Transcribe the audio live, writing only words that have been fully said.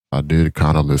I did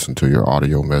kind of listen to your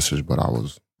audio message, but I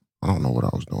don't know what I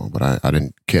was doing, but I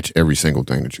didn't catch every single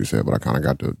thing that you said, but I kind of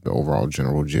got the overall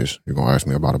general gist. You're going to ask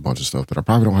me about a bunch of stuff that I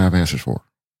probably don't have answers for.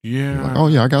 Yeah. You're like, oh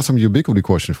yeah, I got some ubiquity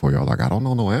questions for you. I'm like, I don't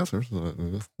know no answers.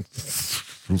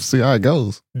 We'll see how it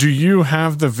goes. Do you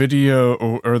have the video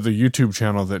or the YouTube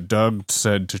channel that Doug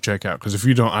said to check out? Because if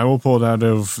you don't, I will pull it out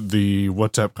of the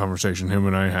WhatsApp conversation him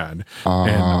and I had,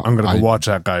 and I'm going to go watch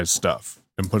that guy's stuff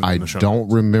and put it in the show. I don't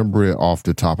remember it off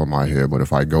the top of my head, but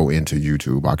if I go into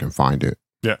YouTube, I can find it.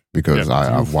 Yeah. Because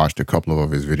I've watched a couple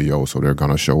of his videos, so they're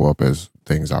going to show up as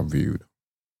things I've viewed.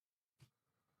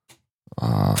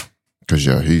 Because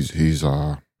yeah,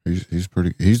 he's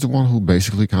pretty. He's the one who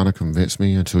basically kind of convinced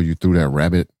me until you threw that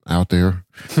rabbit out there,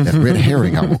 that red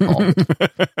herring I will call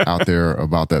it, out there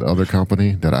about that other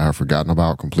company that I have forgotten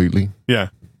about completely. Yeah.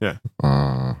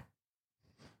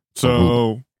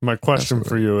 So my question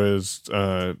for you is,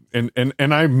 and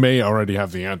I may already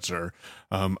have the answer.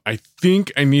 I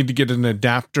think I need to get an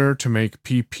adapter to make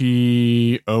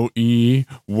PPOE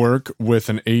work with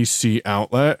an AC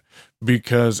outlet,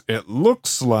 because it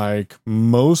looks like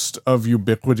most of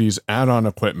Ubiquity's add-on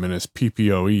equipment is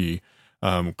PPOE.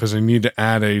 Because I need to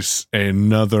add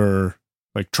another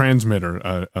like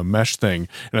transmitter, a mesh thing,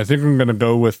 and I think I'm going to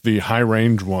go with the high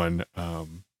range one.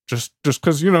 Just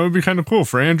because, it'd be kind of cool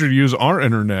for Andrew to use our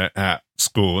internet at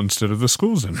school instead of the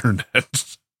school's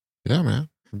internet. Yeah, man,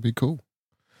 it'd be cool.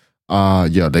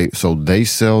 They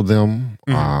sell them.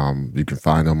 Mm-hmm. You can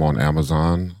find them on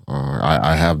Amazon.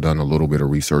 I have done a little bit of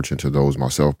research into those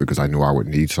myself because I knew I would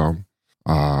need some,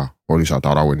 or at least I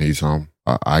thought I would need some.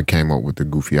 I came up with the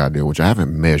goofy idea, which I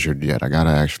haven't measured yet. I got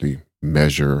to actually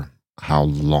measure how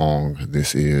long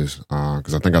this is,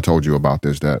 because I think I told you about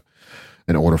this, that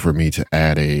in order for me to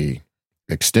add a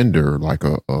extender, like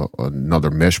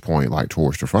another mesh point, like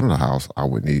towards the front of the house, I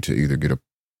would need to either get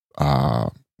a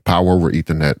power over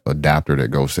Ethernet adapter that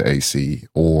goes to AC,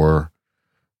 or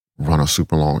run a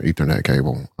super long Ethernet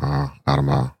cable out of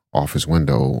my office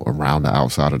window around the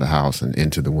outside of the house and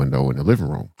into the window in the living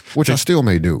room, which I still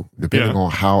may do, depending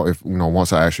on how,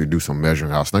 once I actually do some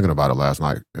measuring. I was thinking about it last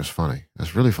night. It's funny.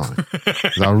 It's really funny.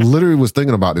 I literally was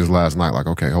thinking about this last night, like,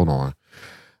 okay, hold on.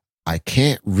 I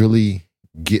can't really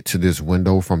get to this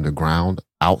window from the ground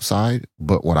outside,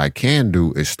 but what I can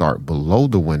do is start below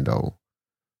the window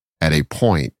at a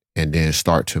point and then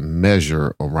start to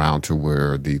measure around to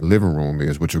where the living room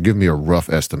is, which will give me a rough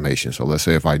estimation. So let's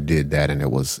say if I did that and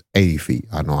it was 80 feet,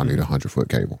 I know I need a 100-foot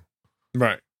cable.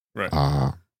 Right.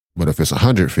 But if it's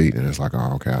 100 feet and it's like,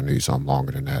 oh, okay, I need something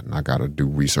longer than that. And I got to do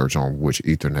research on which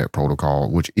Ethernet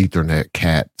protocol, which Ethernet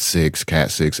Cat 6, Cat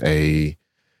 6A,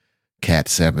 Cat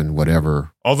 7,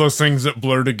 whatever. All those things that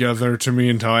blur together to me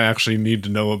until I actually need to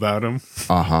know about them.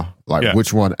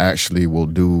 Which one actually will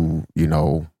do,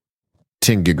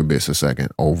 10 gigabits a second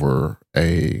over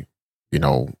a,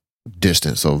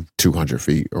 distance of 200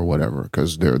 feet or whatever,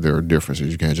 because there are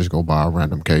differences. You can't just go buy a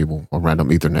random cable, a random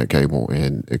Ethernet cable,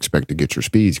 and expect to get your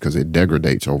speeds, because it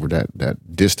degrades over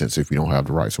that distance if you don't have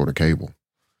the right sort of cable.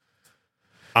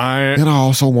 And I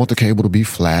also want the cable to be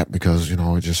flat because, it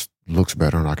just looks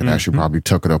better, and I can actually probably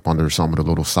tuck it up under some of the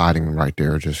little siding right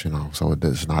there, just, so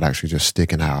it's not actually just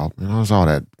sticking out. It's all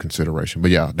that consideration.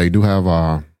 But yeah, they do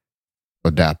have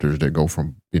adapters that go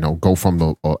from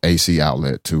the AC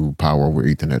outlet to power over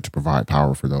Ethernet to provide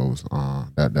power for those.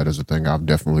 That is a thing I've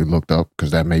definitely looked up,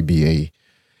 because that may be a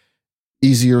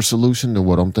easier solution than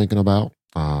what I'm thinking about.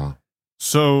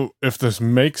 So if this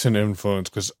makes an influence,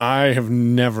 because I have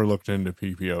never looked into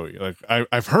PPOE, like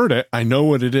I've heard it, I know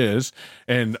what it is,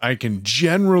 and I can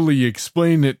generally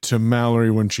explain it to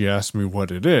Mallory when she asks me what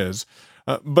it is.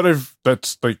 But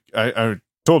I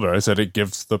told her, I said it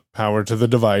gives the power to the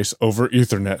device over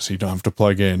Ethernet, so you don't have to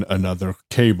plug in another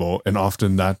cable. And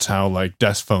often that's how like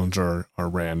desk phones are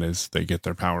ran, is they get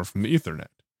their power from the Ethernet.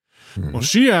 Mm-hmm. Well,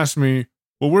 she asked me,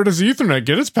 well, where does the Ethernet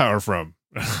get its power from?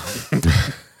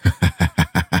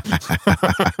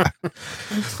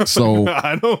 So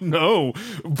I don't know,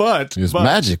 but it's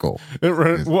magical.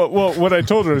 Well, what I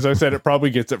told her is, I said it probably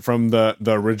gets it from the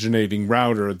originating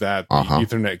router that the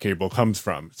Ethernet cable comes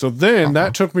from. So then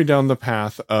that took me down the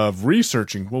path of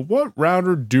researching, well, what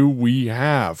router do we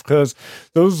have? Because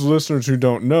those listeners who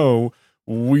don't know,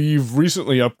 we've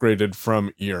recently upgraded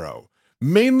from Eero.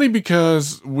 Mainly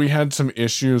because we had some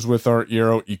issues with our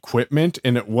Eero equipment,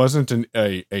 and it wasn't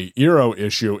a Eero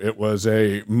issue. It was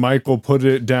a Michael put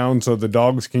it down so the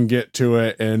dogs can get to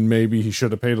it, and maybe he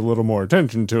should have paid a little more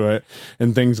attention to it,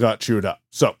 and things got chewed up.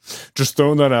 So just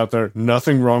throwing that out there.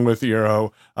 Nothing wrong with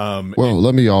Eero.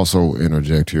 Let me also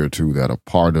interject here too that a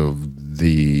part of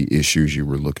the issues you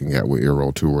were looking at with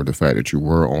Eero 2 were the fact that you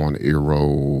were on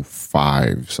Eero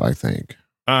 5s, I think.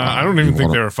 I don't even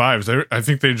think they were 5s. I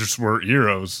think they just were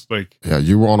Eeros. Like, yeah,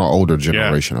 you were on an older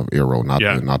generation of Eero,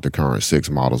 not the current 6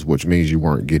 models, which means you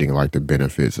weren't getting like the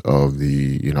benefits of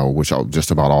the, which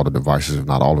just about all the devices, if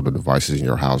not all of the devices in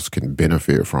your house can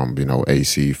benefit from,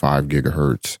 AC, 5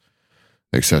 gigahertz,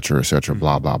 et cetera,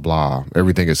 blah, blah, blah.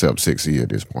 Everything except 6E at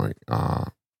this point.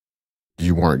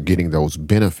 You weren't getting those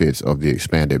benefits of the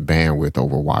expanded bandwidth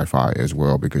over Wi-Fi as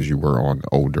well because you were on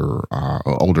older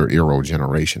Eero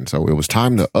generation. So it was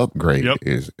time to upgrade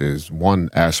is one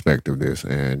aspect of this,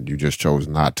 and you just chose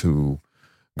not to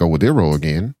go with Eero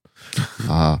again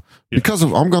because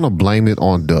I'm going to blame it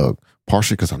on Doug,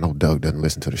 partially because I know Doug doesn't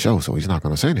listen to the show, so he's not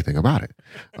going to say anything about it.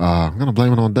 I'm going to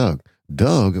blame it on Doug.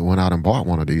 Doug went out and bought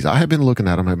one of these. I had been looking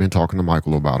at them, had been talking to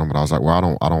Michael about them, but I was like,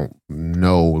 well, I don't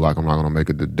know. Like, I'm not going to make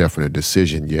a definite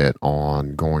decision yet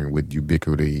on going with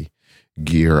Ubiquiti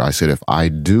gear. I said, if I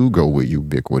do go with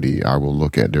Ubiquiti, I will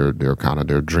look at their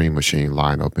Dream Machine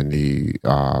lineup and the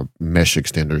mesh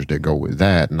extenders that go with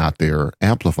that, not their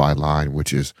amplified line,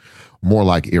 which is more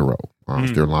like Eero.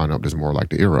 Their lineup is more like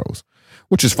the Eeros,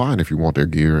 which is fine if you want their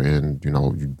gear and, you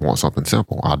want something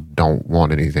simple. I don't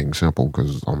want anything simple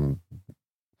because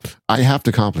I have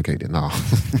to complicate it now.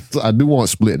 So I do want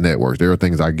split networks. There are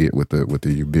things I get with the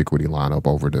Ubiquiti lineup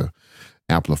over the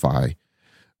Amplify.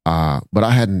 But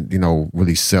I hadn't,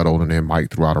 really settled, and then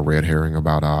Mike threw out a red herring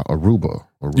about Aruba.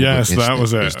 Yes, that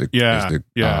was it.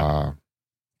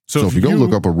 So if you go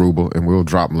look up Aruba, and we'll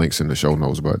drop links in the show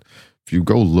notes, but if you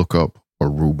go look up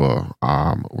Aruba,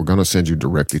 we're going to send you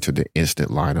directly to the instant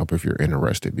lineup if you're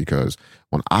interested, because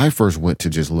when I first went to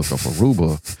just look up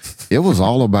Aruba, it was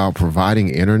all about providing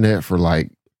internet for like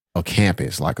a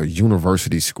campus, like a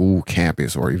university school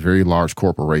campus or a very large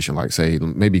corporation, like say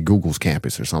maybe Google's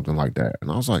campus or something like that.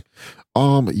 And I was like,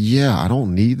 I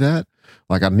don't need that.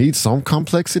 Like I need some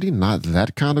complexity, not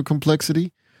that kind of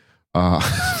complexity.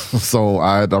 So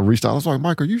I reached out. I was like,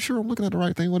 Mike, are you sure I'm looking at the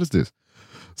right thing? What is this?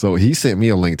 So he sent me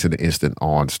a link to the Instant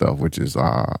On stuff, which is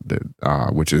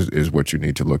what you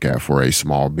need to look at for a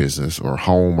small business or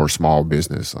home or small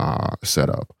business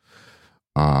setup.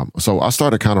 So I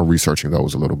started kind of researching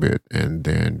those a little bit, and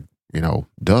then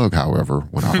Doug, however,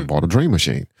 went out and bought a Dream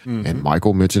Machine. And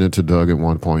Michael mentioned it to Doug at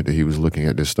one point that he was looking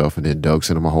at this stuff, and then Doug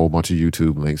sent him a whole bunch of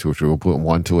YouTube links, which we'll put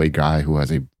one to a guy who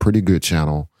has a pretty good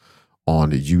channel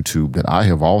on the YouTube that I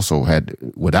have also had,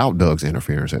 without Doug's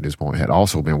interference at this point, had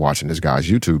also been watching this guy's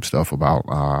YouTube stuff about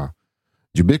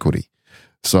Ubiquiti.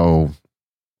 So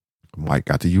Mike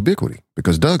got the Ubiquiti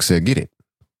because Doug said, get it.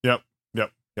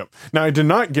 Yep. Now, I did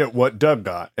not get what Doug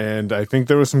got, and I think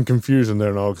there was some confusion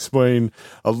there, and I'll explain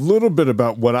a little bit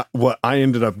about what I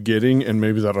ended up getting, and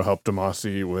maybe that'll help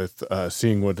Demasi with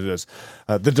seeing what it is.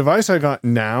 The device I got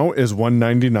now is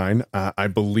 $199. I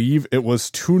believe it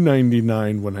was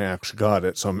 $299 when I actually got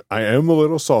it, so I am a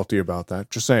little salty about that,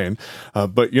 just saying.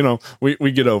 But,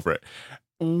 we get over it.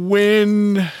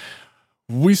 When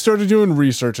we started doing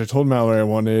research, I told Mallory I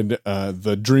wanted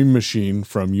the Dream Machine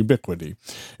from Ubiquiti.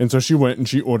 And so she went and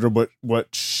she ordered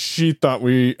what she thought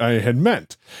I had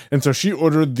meant. And so she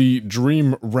ordered the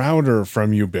Dream Router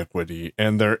from Ubiquiti.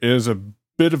 And there is a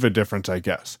bit of a difference, I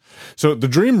guess. So the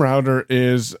Dream Router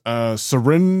is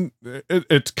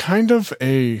it's kind of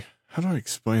a, how do I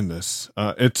explain this?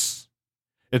 It's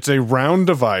a round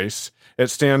device. It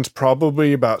stands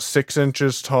probably about 6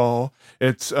 inches tall.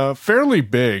 It's fairly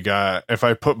big. If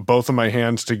I put both of my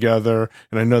hands together,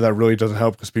 and I know that really doesn't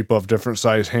help because people have different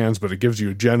size hands, but it gives you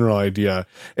a general idea.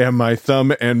 And my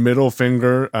thumb and middle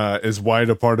finger as wide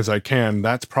apart as I can.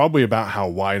 That's probably about how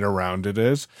wide around it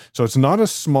is. So it's not a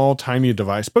small, tiny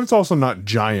device, but it's also not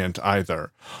giant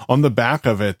either. On the back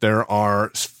of it, there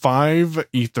are 5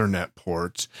 Ethernet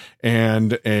ports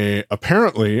and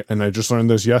apparently, and I just learned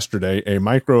this yesterday, a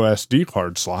micro SD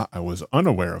card slot. I was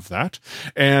unaware of that.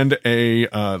 And a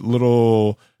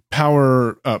little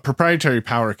proprietary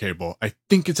power cable. I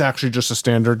think it's actually just a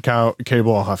standard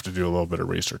cable. I'll have to do a little bit of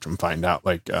research and find out,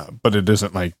 but it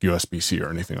isn't like USB-C or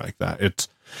anything like that. It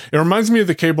reminds me of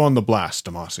the cable on the Blast,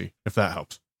 Demasi, if that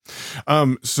helps.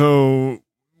 So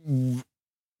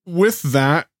with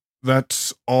that,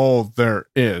 that's all there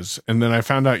is. And then I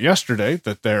found out yesterday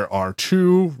that there are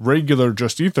 2 regular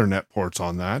just Ethernet ports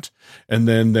on that. And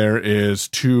then there is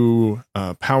 2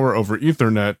 power over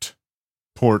Ethernet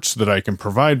ports that I can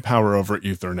provide power over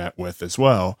Ethernet with as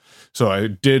well. So I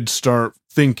did start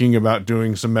thinking about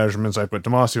doing some measurements like what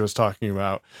Demasi was talking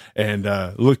about, and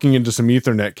looking into some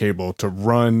Ethernet cable to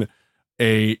run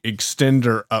a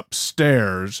extender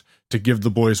upstairs to give the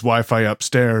boys Wi-Fi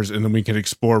upstairs, and then we can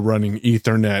explore running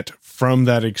Ethernet from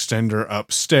that extender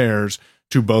upstairs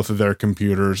to both of their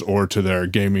computers or to their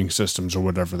gaming systems or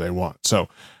whatever they want. So,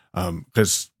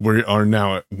 because we are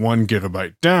now at 1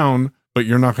 gigabyte down, but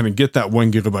you're not going to get that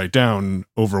 1 gigabyte down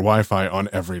over Wi-Fi on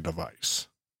every device.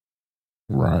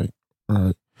 Right.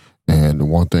 And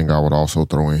one thing I would also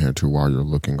throw in here too while you're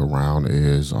looking around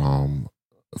is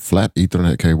flat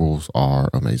Ethernet cables are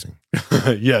amazing.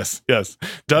 Yes.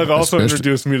 Doug also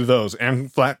introduced me to those,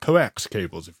 and flat coax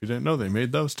cables. If you didn't know, they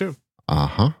made those too.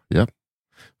 Yep.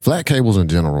 Flat cables in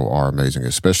general are amazing,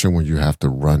 especially when you have to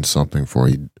run something for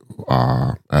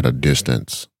at a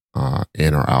distance,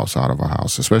 in or outside of a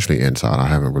house, especially inside. I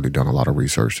haven't really done a lot of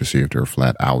research to see if they're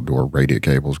flat outdoor rated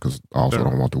cables, because I also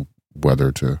don't want the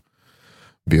weather to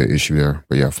be an issue there.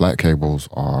 But yeah, flat cables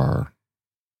are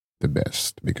the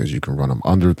best because you can run them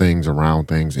under things, around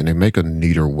things, and they make a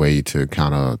neater way to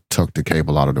kind of tuck the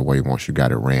cable out of the way once you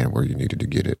got it ran where you needed to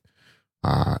get it.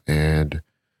 And,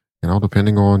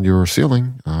 depending on your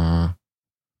ceiling, /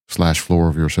 floor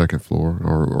of your second floor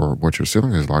or what your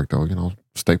ceiling is like, though,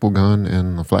 staple gun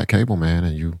and a flat cable, man,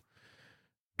 and you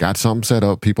got something set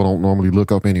up. People don't normally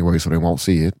look up anyway, so they won't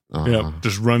see it.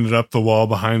 Just run it up the wall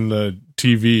behind the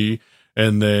TV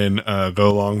and then go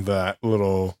along that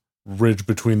little ridge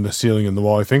between the ceiling and the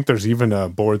wall. I think there's even a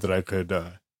board that I could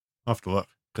I'll have to look,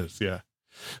 because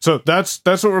so that's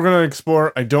what we're going to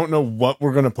explore. I don't know what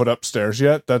we're going to put upstairs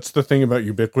yet. That's the thing about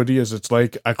Ubiquiti, is it's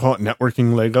like, I call it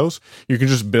networking Legos. You can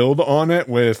just build on it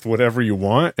with whatever you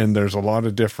want, and there's a lot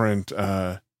of different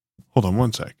hold on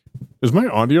one sec. Is my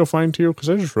audio fine to you? Because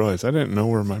I just realized I didn't know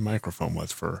where my microphone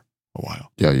was for a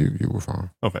while. Yeah, you were fine.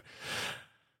 Okay.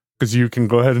 Because you can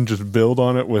go ahead and just build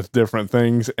on it with different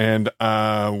things. And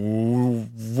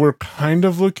we're kind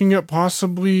of looking at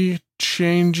possibly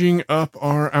changing up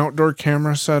our outdoor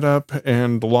camera setup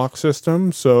and lock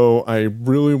system. So I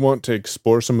really want to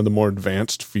explore some of the more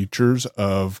advanced features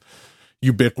of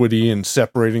Ubiquiti and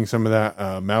separating some of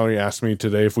that. Mallory asked me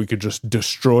today if we could just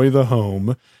destroy the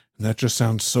home. And that just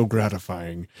sounds so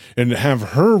gratifying. And have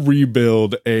her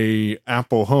rebuild a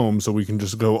Apple Home so we can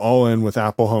just go all in with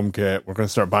Apple HomeKit. We're going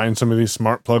to start buying some of these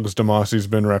smart plugs Demasi's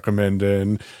been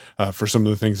recommending for some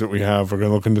of the things that we have. We're going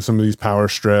to look into some of these power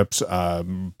strips,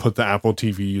 put the Apple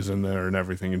TVs in there and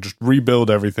everything, and just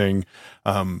rebuild everything.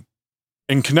 And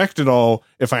connect it all,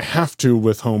 if I have to,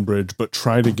 with Homebridge, but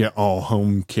try to get all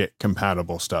HomeKit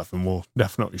compatible stuff. And we'll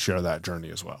definitely share that journey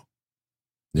as well.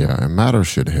 Yeah, and Matter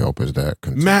should help as that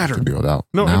continues to build out.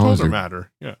 No, I told her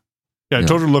Matter. Yeah, I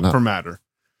told her look for Matter.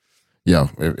 Yeah,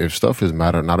 if stuff is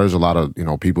Matter, now there's a lot of,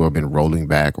 people have been rolling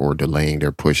back or delaying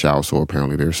their push out, so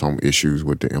apparently there's some issues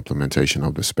with the implementation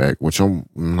of the spec, which I'm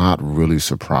not really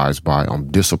surprised by.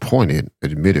 I'm disappointed,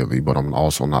 admittedly, but I'm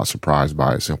also not surprised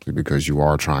by it simply because you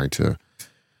are trying to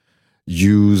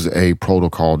use a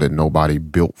protocol that nobody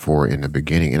built for in the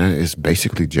beginning. And it's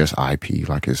basically just IP,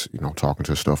 like it's, talking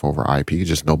to stuff over IP.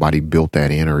 Just nobody built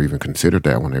that in or even considered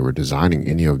that when they were designing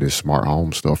any of this smart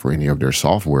home stuff or any of their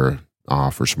software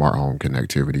for smart home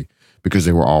connectivity, because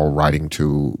they were all writing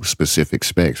to specific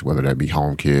specs, whether that be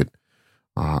HomeKit,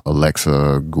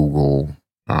 Alexa, Google,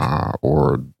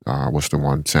 or what's the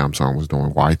one Samsung was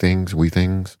doing?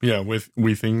 WeThings? Yeah, with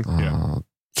WeThings. Yeah.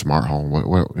 Smart home.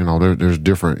 Well, there's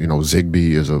different,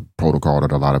 Zigbee is a protocol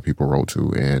that a lot of people wrote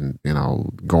to, and,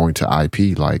 going to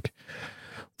IP, like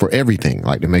for everything,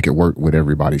 like to make it work with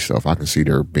everybody's stuff. I can see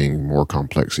there being more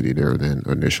complexity there than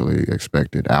initially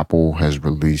expected. Apple has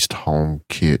released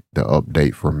HomeKit, the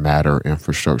update for Matter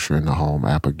infrastructure in the home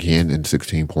app, again in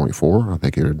 16.4. I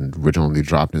think it originally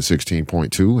dropped in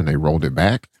 16.2 and they rolled it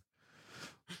back.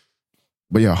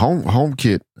 But yeah,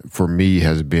 HomeKit for me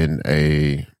has been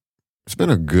it's been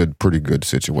a pretty good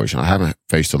situation. I haven't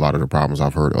faced a lot of the problems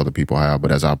I've heard other people have,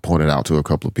 but as I pointed out to a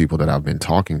couple of people that I've been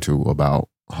talking to about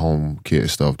HomeKit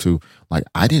stuff too, like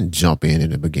I didn't jump in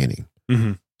the beginning.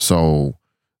 Mm-hmm. So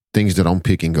things that I'm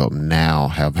picking up now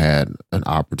have had an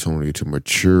opportunity to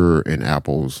mature in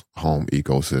Apple's home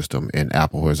ecosystem. And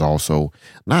Apple has also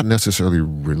not necessarily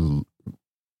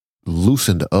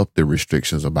loosened up the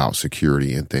restrictions about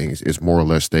security and things. It's more or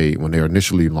less when they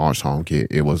initially launched HomeKit,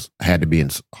 it had to be in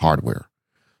hardware.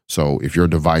 So if your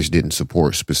device didn't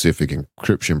support specific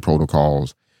encryption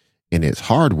protocols, in its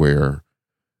hardware,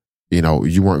 you know,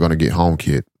 you weren't going to get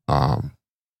HomeKit.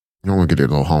 You don't want to get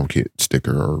a little HomeKit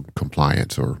sticker or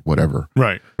compliance or whatever.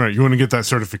 Right. You want to get that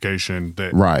certification.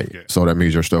 So that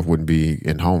means your stuff wouldn't be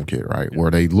in HomeKit, right? Yeah. Where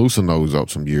they loosened those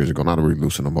up some years ago, not really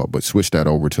loosen them up, but switched that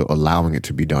over to allowing it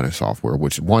to be done in software,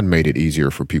 which one made it easier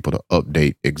for people to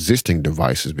update existing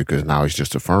devices because now it's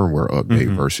just a firmware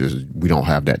update versus we don't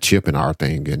have that chip in our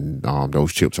thing. And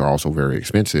those chips are also very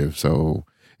expensive. So,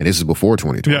 and this is before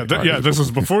 2020. This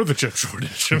was before the chip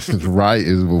shortage. Right.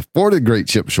 It was before the great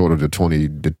chip shortage of the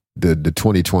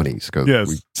 2020s because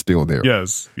we're still there.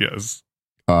 Yes.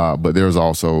 But there's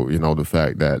also, you know, the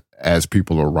fact that as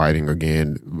people are writing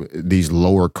again, these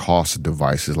lower cost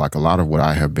devices, like a lot of what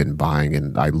I have been buying,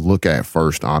 and I look at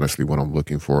first, honestly, when I'm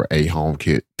looking for a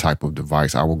HomeKit type of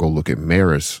device, I will go look at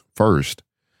Meris first,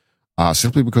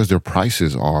 simply because their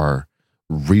prices are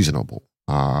reasonable.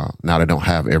 Now they don't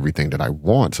have everything that I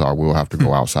want, so I will have to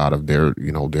go outside of their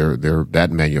that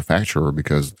manufacturer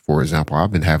because, for example,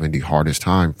 I've been having the hardest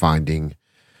time finding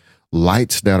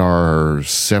lights that are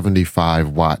 75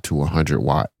 watt to 100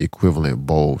 watt equivalent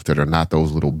bulbs that are not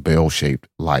those little bell-shaped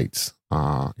lights.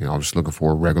 I'm just looking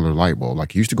for a regular light bulb.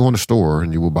 Like you used to go in the store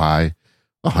and you would buy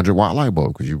a 100 watt light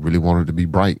bulb because you really wanted it to be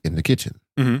bright in the kitchen.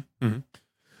 Having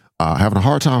a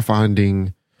hard time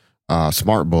finding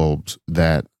smart bulbs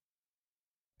that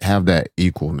have that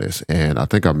equalness. And I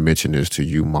think I mentioned this to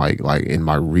you, Mike, like in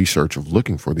my research of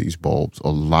looking for these bulbs, a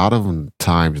lot of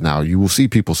times now you will see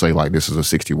people say like this is a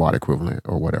 60 watt equivalent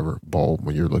or whatever bulb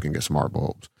when you're looking at smart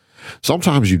bulbs.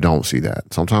 Sometimes you don't see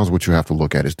that. Sometimes what you have to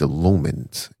look at is the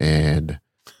lumens, and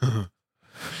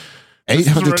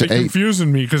 800 to 8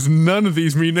 confusing me because none of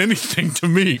these mean anything to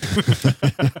me.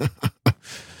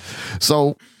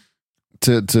 So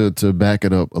to back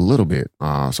it up a little bit,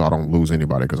 so I don't lose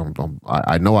anybody, because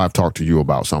I know I've talked to you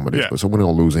about some of this, but so we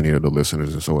don't lose any of the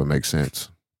listeners, and so it makes sense.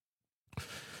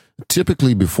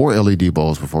 Typically, before LED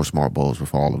bulbs, before smart bulbs,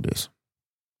 before all of this,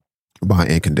 by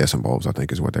incandescent bulbs, I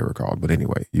think is what they were called. But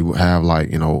anyway, you would have like,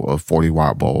 a 40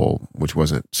 watt bulb, which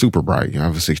wasn't super bright. You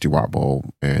have a 60 watt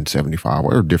bulb and 75,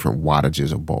 or different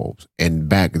wattages of bulbs. And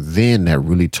back then that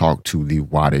really talked to the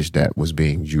wattage that was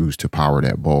being used to power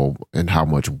that bulb and how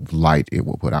much light it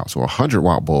will put out. So a 100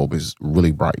 watt bulb is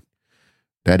really bright.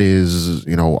 That is,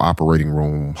 operating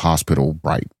room, hospital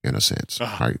bright in a sense,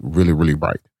 right? Really, really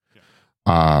bright.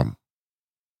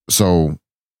 So,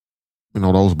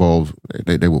 those bulbs,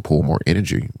 they will pull more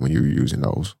energy when you're using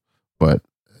those, but,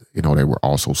 they were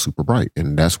also super bright.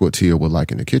 And that's what Tia would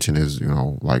like in the kitchen is,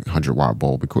 like 100 watt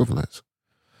bulb equivalents.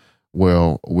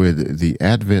 Well, with the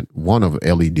advent, one of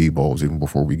LED bulbs, even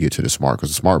before we get to the smart, because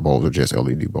the smart bulbs are just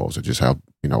LED bulbs that just have,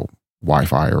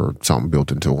 Wi-Fi or something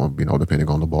built into them, depending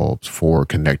on the bulbs for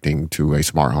connecting to a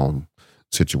smart home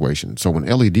situation. So when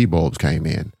LED bulbs came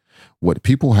in, what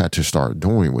people had to start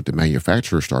doing, what the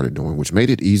manufacturers started doing, which made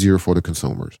it easier for the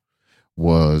consumers,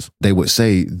 was they would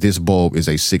say this bulb is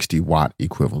a 60 watt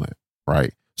equivalent,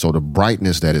 right? So the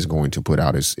brightness that is going to put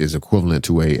out is equivalent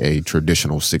to a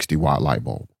traditional 60 watt light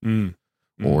bulb.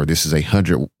 Or this is a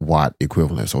 100 watt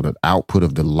equivalent. So the output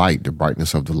of the light, the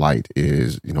brightness of the light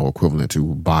is, equivalent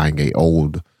to buying a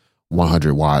old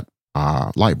 100 watt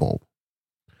light bulb.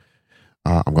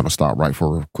 I'm going to stop right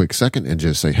for a quick second and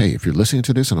just say, hey, if you're listening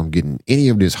to this and I'm getting any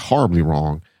of this horribly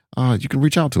wrong, you can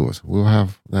reach out to us. We'll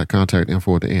have that contact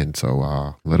info at the end. So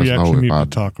let us know. We need to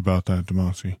talk about that,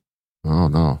 Demasi. Oh,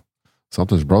 no.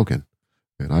 Something's broken.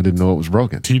 And I didn't know it was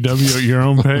broken. TW at your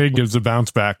own pay gives a bounce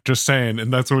back. Just saying.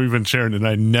 And that's what we've been sharing. And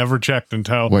I never checked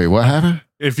until. Wait, what happened?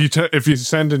 If you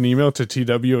send an email to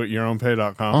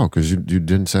tw@yourownpay.com. Oh, because you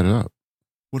didn't set it up.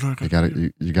 What do I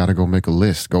you gotta go make a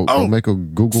list. Go make a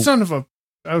Google. Son of a!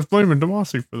 I was blaming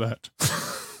Demasi for that.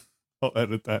 I'll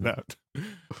edit that out.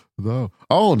 No.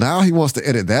 Oh, now he wants to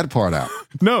edit that part out.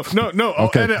 No.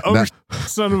 I'll edit over.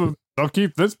 Son of a! I'll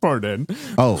keep this part in.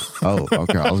 Oh,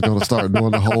 okay. I was gonna start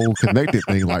doing the whole connected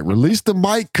thing, like release the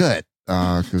mic cut.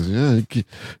 Because you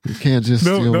can't just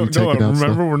no. Remember,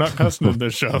 stuff. We're not cussing in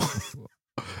this show.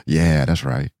 Yeah, that's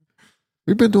right.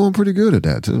 We've been doing pretty good at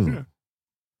that too. Yeah.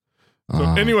 So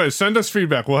anyway, send us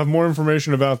feedback. We'll have more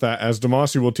information about that, as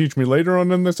Demasi will teach me later on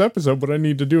in this episode what I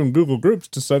need to do in Google Groups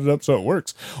to set it up so it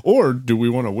works. Or do we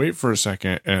want to wait for a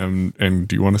second and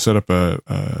do you want to set up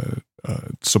a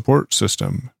support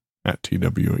system at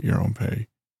TW at your own pay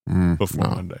before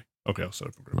Monday? Okay, I'll set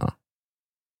up a group.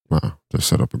 No, just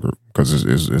set up a group because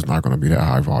it's not going to be that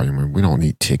high volume, and we don't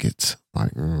need tickets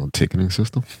like ticketing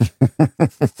system.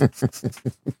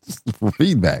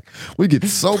 Feedback. We get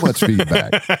so much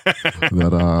feedback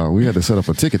that we had to set up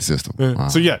a ticket system.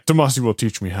 So yeah, Demasi will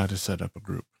teach me how to set up a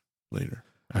group later.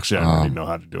 Actually, I already know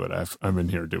how to do it. I'm in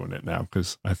here doing it now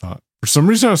because I thought, for some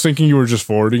reason, I was thinking you were just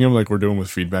forwarding them like we're doing with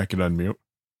feedback and unmute.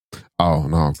 Oh,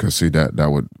 no, because see, that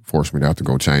would force me to have to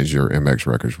go change your MX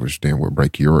records, which then would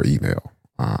break your email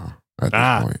at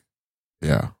this point.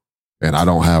 Yeah. And I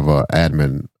don't have an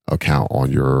admin account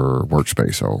on your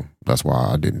workspace, so that's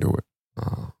why I didn't do it.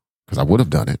 Because I would have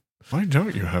done it. Why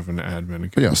don't you have an admin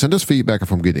account? But yeah, send us feedback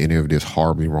if I'm getting any of this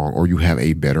horribly wrong or you have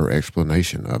a better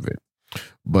explanation of it.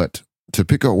 But to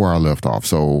pick up where I left off,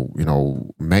 so,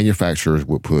 manufacturers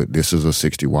would put this is a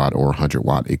 60 watt or 100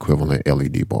 watt equivalent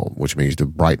LED bulb, which means the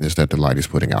brightness that the light is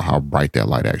putting out, how bright that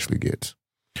light actually gets.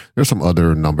 There's some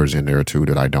other numbers in there too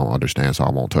that I don't understand, so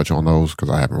I won't touch on those because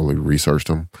I haven't really researched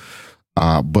them.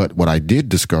 But what I did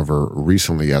discover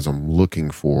recently as I'm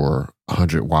looking for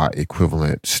 100 watt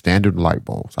equivalent standard light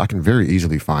bulbs, I can very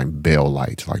easily find bell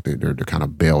lights, like they're kind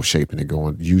of bell shaped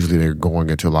and usually they're going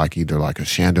into like either like a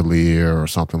chandelier or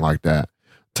something like that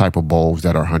type of bulbs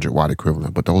that are 100 watt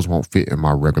equivalent, but those won't fit in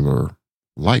my regular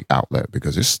light outlet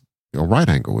because it's right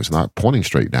angle. It's not pointing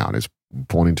straight down. It's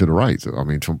pointing to the right.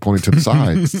 Pointing to the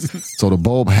side. So the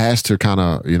bulb has to kind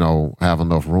of, have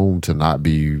enough room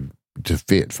to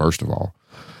fit, first of all.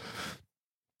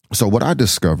 So what I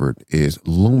discovered is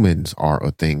lumens are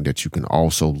a thing that you can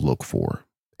also look for.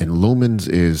 And lumens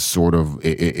is sort of,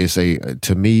 it's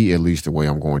to me, at least the way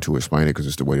I'm going to explain it, because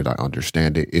it's the way that I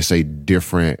understand it, it's a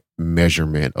different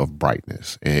measurement of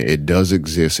brightness. And it does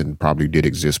exist and probably did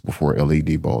exist before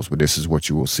LED bulbs, but this is what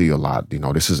you will see a lot.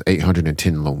 This is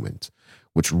 810 lumens,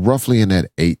 which roughly in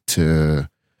that 8 to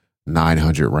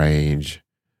 900 range,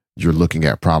 you're looking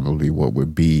at probably what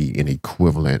would be an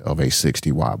equivalent of a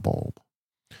 60 watt bulb.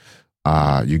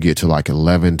 You get to like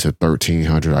 11 to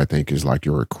 1300, I think is like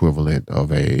your equivalent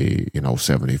of a,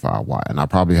 75 watt. And I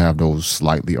probably have those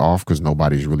slightly off because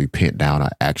nobody's really pinned down an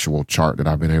actual chart that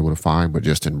I've been able to find. But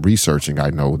just in researching,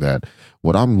 I know that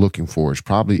what I'm looking for is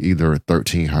probably either a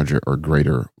 1300 or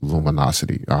greater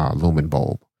luminosity, lumen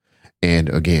bulb. And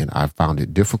again, I found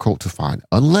it difficult to find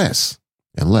unless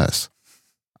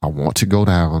I want to go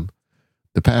down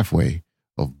the pathway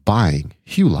of buying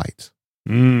Hue lights.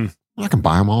 I can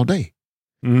buy them all day.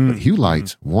 But Hue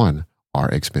lights, one, are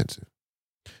expensive.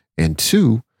 And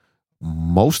two,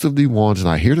 most of the ones, and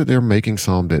I hear that they're making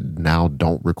some that now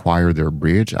don't require their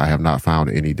bridge. I have not found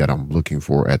any that I'm looking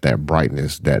for at that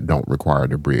brightness that don't require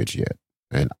the bridge yet.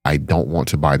 And I don't want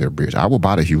to buy their bridge. I will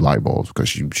buy the Hue light bulbs because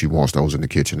she wants those in the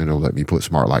kitchen and it'll let me put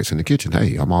smart lights in the kitchen.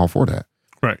 Hey, I'm all for that.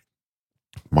 Right.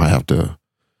 Might have to,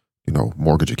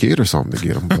 mortgage a kid or something to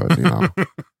get them,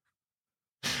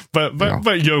 but,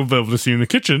 But you'll be able to see in the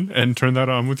kitchen and turn that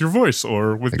on with your voice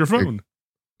or with your phone.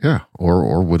 Yeah,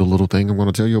 or with a little thing I'm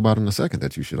going to tell you about in a second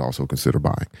that you should also consider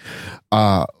buying.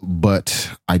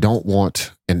 But I don't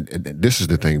want, and this is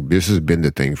the thing, this has been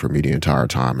the thing for me the entire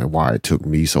time and why it took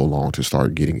me so long to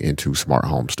start getting into smart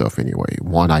home stuff anyway.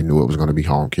 One, I knew it was going to be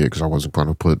HomeKit because I wasn't going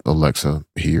to put Alexa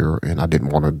here and I didn't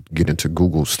want to get into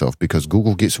Google stuff because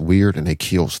Google gets weird and they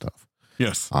kill stuff.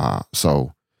 Yes.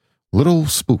 So little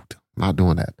spooked, not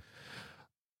doing that.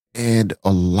 And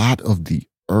a lot of the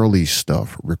early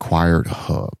stuff required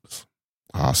hubs.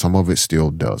 Some of it still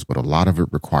does, but a lot of it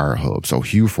required hubs. So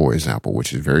Hue, for example,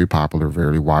 which is very popular,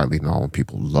 very widely known.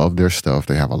 People love their stuff.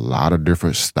 They have a lot of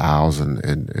different styles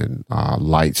and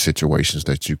light situations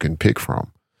that you can pick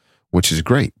from, which is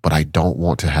great. But I don't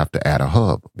want to have to add a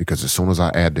hub because as soon as I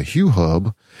add the Hue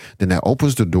hub, then that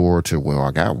opens the door to, well,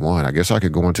 I got one. I guess I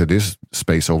could go into this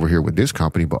space over here with this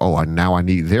company, but now I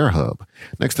need their hub.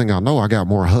 Next thing I know, I got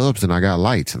more hubs than I got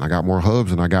lights, and I got more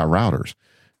hubs than I got routers.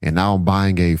 And now I'm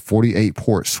buying a 48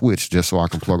 port switch just so I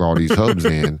can plug all these hubs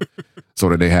in so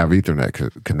that they have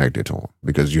Ethernet connected to them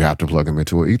because you have to plug them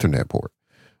into an Ethernet port.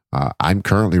 I'm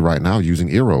currently right now using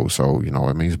Eero. So,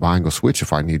 it means buying a switch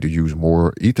if I need to use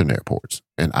more Ethernet ports.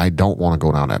 And I don't want to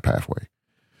go down that pathway.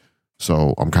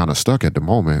 So I'm kind of stuck at the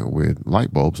moment with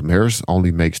light bulbs. Maris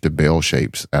only makes the bell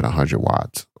shapes at 100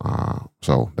 watts.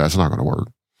 So that's not going to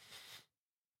work.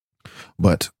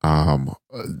 But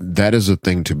that is a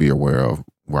thing to be aware of.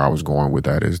 Where I was going with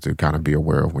that is to kind of be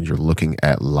aware of when you're looking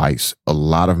at lights, a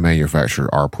lot of manufacturers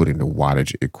are putting the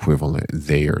wattage equivalent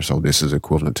there. So this is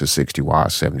equivalent to 60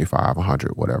 watts, 75,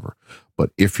 100, whatever. But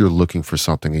if you're looking for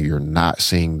something and you're not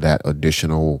seeing that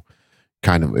additional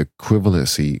kind of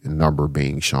equivalency number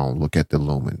being shown, look at the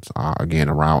lumens. Again,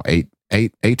 around 8 to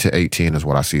 810 is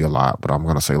what I see a lot, but I'm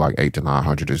going to say like 8 to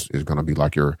 900 is going to be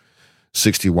like your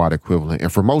 60 watt equivalent.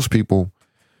 And for most people,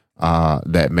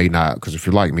 that may not, because if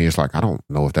you're like me, it's like, I don't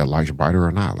know if that light's brighter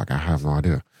or not. Like, I have no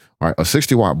idea. All right. A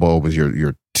 60 watt bulb is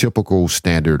your typical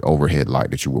standard overhead light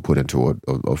that you would put into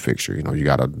a fixture. You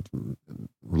got a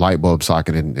light bulb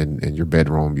socket in your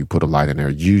bedroom, you put a light in there.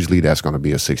 Usually that's going to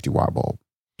be a 60-watt bulb,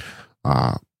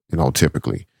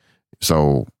 typically.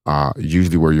 So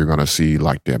usually where you're going to see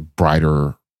like that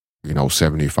brighter,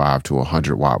 75 to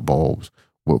 100-watt bulbs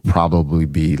would probably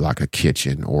be like a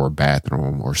kitchen or a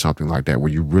bathroom or something like that,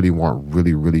 where you really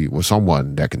want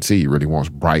someone that can see really wants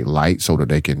bright light so that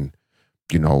they can,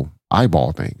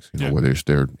 eyeball things, whether it's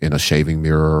they're in a shaving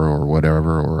mirror or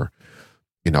whatever, or,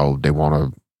 they want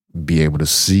to be able to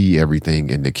see everything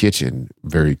in the kitchen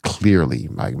very clearly,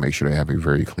 like make sure they have a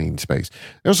very clean space.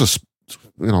 There's a,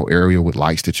 area with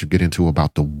lights that you get into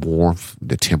about the warmth,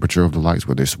 the temperature of the lights,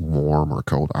 whether it's warm or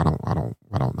cold. I don't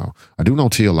know. I do know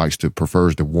Tia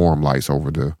prefers the warm lights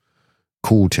over the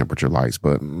cool temperature lights,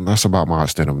 but that's about my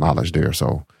extent of knowledge there.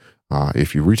 So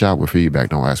if you reach out with feedback,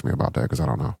 don't ask me about that because I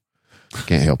don't know.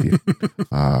 Can't help you.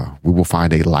 We will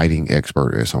find a lighting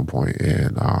expert at some point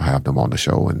and I'll have them on the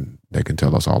show and they can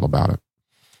tell us all about it.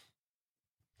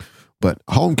 But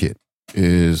HomeKit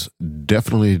is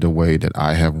definitely the way that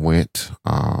I have went.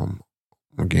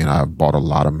 Again, I've bought a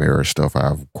lot of Merit stuff. I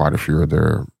have quite a few of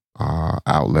their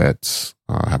outlets.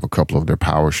 I have a couple of their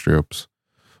power strips,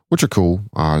 which are cool.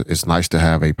 It's nice to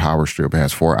have a power strip. It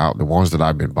has 4 out. The ones that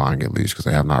I've been buying, at least, because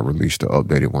they have not released the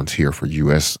updated ones here for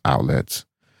U.S. outlets.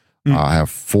 I have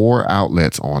 4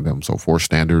 outlets on them, so 4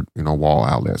 standard, wall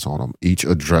outlets on them. Each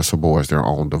addressable as their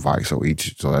own device.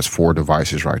 So that's 4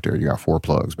 devices right there. You got 4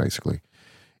 plugs basically.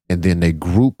 And then they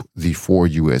group the 4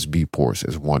 USB ports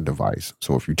as one device.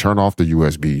 So if you turn off the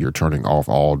USB, you're turning off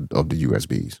all of the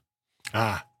USBs.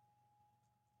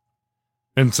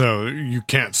 And so you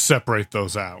can't separate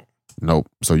those out. Nope.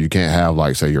 So you can't have,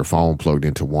 like, say, your phone plugged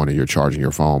into one and you're charging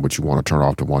your phone, but you want to turn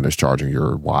off the one that's charging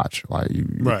your watch. Like, you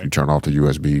turn off the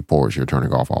USB ports, you're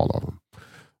turning off all of them.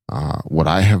 What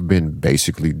I have been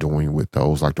basically doing with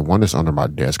those, like the one that's under my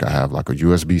desk, I have like I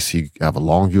have a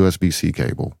long USB-C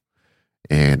cable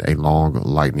and a long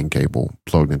lightning cable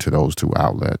plugged into those 2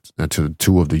 outlets, into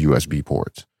 2 of the USB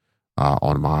ports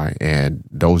on mine. And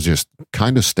those just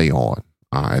kind of stay on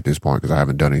at this point because I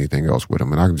haven't done anything else with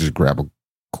them. And I can just grab a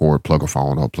cord, plug a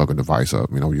phone up, plug a device up,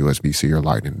 USB-C or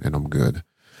lightning, and I'm good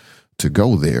to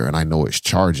go there. And I know it's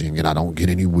charging and I don't get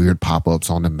any weird pop-ups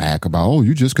on the Mac about, oh,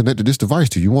 you just connected this device.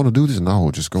 Do you want to do this?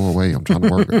 No, just go away. I'm trying to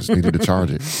work. I just needed to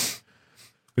charge it.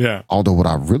 Yeah. Although what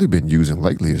I've really been using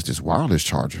lately is this wireless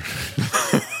charger.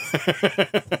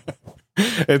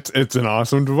 It's an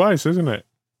awesome device, isn't it?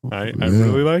 I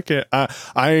really like it.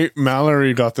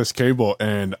 Mallory got this cable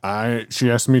and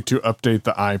she asked me to update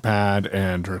the iPad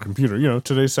and her computer.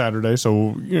 Today's Saturday,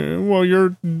 so while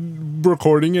you're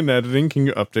recording and editing, can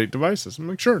you update devices? I'm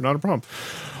like, sure, not a problem.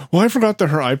 Well, I forgot that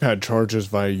her iPad charges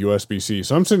via USB-C,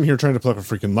 so I'm sitting here trying to plug a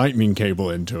freaking lightning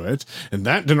cable into it, and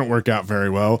that didn't work out very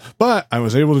well, but I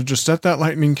was able to just set that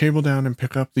lightning cable down and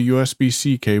pick up the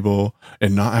USB-C cable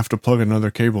and not have to plug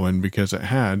another cable in because it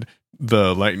had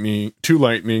the lightning,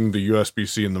 the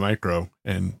USB-C, and the micro,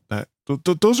 and that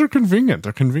those are convenient.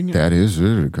 They're convenient. That is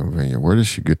really convenient. Where does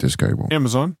she get this cable?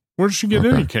 Amazon. Where does she get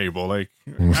any cable? Like,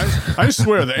 I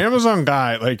swear, the Amazon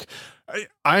guy, like,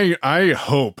 I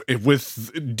hope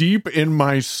with deep in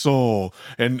my soul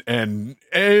and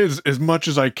as much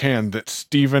as I can that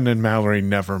Stephen and Mallory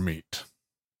never meet.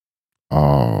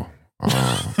 Oh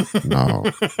no.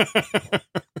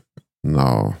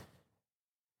 No.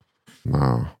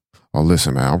 Oh,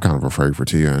 listen, man, I'm kind of afraid for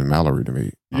Tia and Mallory to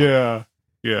meet. Yeah.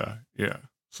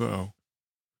 So,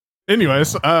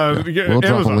 anyways, we'll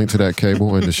drop a link to that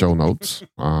cable in the show notes,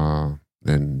 and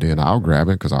then I'll grab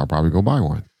it because I'll probably go buy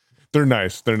one. They're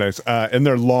nice. And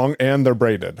they're long and they're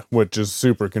braided, which is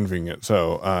super convenient.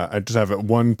 So I just have it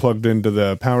one plugged into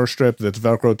the power strip that's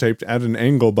Velcro taped at an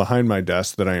angle behind my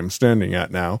desk that I am standing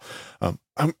at now.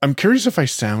 I'm curious if I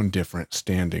sound different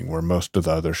standing where most of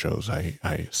the other shows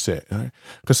I sit.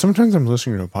 Because sometimes I'm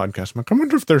listening to a podcast, I'm like, I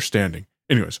wonder if they're standing.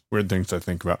 Anyways, weird things I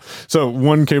think about. So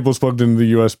one cable's plugged into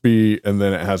the USB, and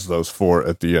then it has those 4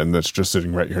 at the end that's just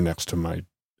sitting right here next to my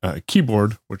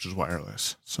keyboard, which is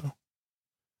wireless. So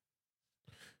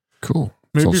cool.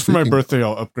 Maybe for my birthday,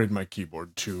 I'll upgrade my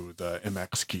keyboard to the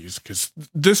MX keys because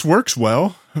this works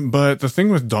well. But the thing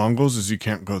with dongles is you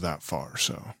can't go that far.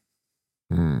 So,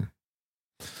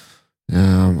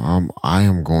 I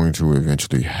am going to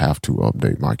eventually have to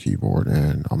update my keyboard,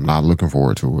 and I'm not looking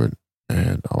forward to it.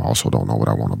 And I also don't know what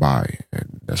I want to buy,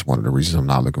 and that's one of the reasons I'm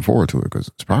not looking forward to it because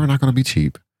it's probably not going to be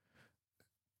cheap.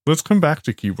 Let's come back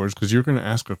to keyboards because you're going to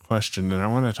ask a question, and I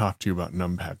want to talk to you about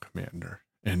Numpad Commander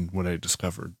and what I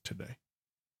discovered today.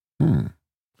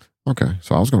 Okay,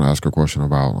 so I was going to ask a question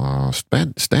about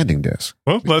standing desk.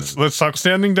 Well, let's talk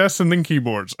standing desks and then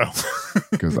keyboards.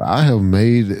 Because I have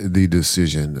made the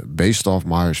decision based off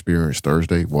my experience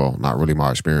Thursday. Well, not really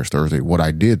my experience Thursday. What I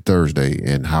did Thursday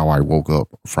and how I woke up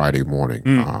Friday morning.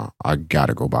 I got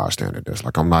to go buy a standing desk.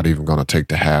 Like, I'm not even going to take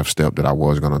the half step that I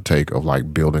was going to take of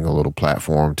like building a little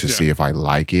platform to see if I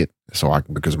like it. So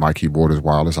because my keyboard is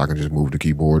wireless, I can just move the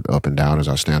keyboard up and down as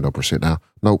I stand up or sit down.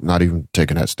 Nope, not even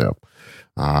taking that step.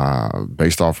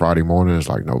 Based off Friday morning, it's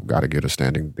like, nope, got to get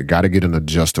an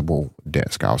adjustable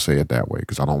desk. I'll say it that way,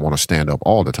 because I don't want to stand up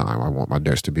all the time. I want my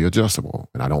desk to be adjustable,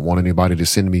 and I don't want anybody to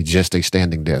send me just a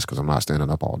standing desk because I'm not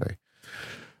standing up all day.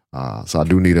 So I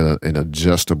do need an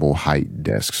adjustable height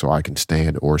desk so I can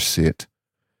stand or sit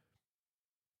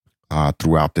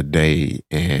throughout the day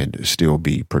and still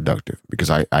be productive, because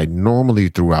I normally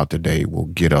throughout the day will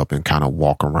get up and kind of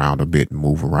walk around a bit and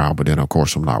move around. But then, of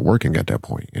course, I'm not working at that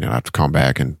point, and I have to come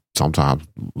back, and sometimes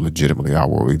legitimately I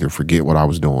will either forget what I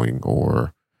was doing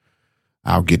or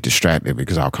I'll get distracted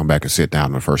because I'll come back and sit down,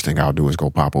 and the first thing I'll do is go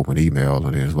pop open email,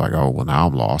 and it's like, oh, well, now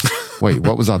I'm lost. Wait,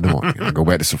 what was I doing? And I go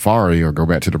back to Safari or go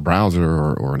back to the browser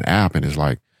or an app, and it's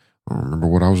like, I don't remember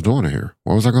what I was doing here.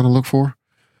 What was I going to look for?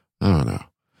 I don't know.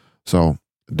 So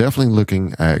definitely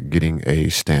looking at getting a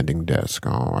standing desk.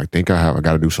 I think I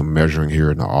got to do some measuring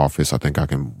here in the office. I think I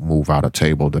can move out a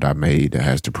table that I made that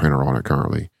has the printer on it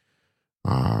currently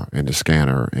and the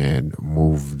scanner, and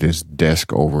move this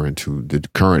desk over into the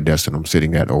current desk that I'm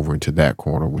sitting at over into that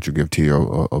corner, which will give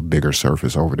Tio a bigger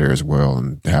surface over there as well,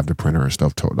 and have the printer and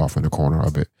stuff tucked off in the corner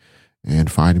of it,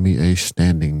 and find me a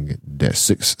standing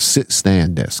desk,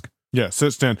 stand desk. Yeah,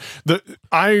 sit stand.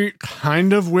 I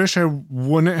kind of wish I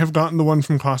wouldn't have gotten the one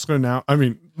from Costco now. I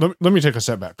mean, let me take a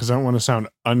step back, because I don't want to sound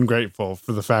ungrateful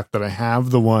for the fact that I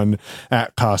have the one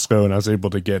at Costco and I was able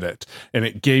to get it. And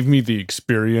it gave me the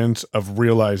experience of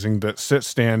realizing that sit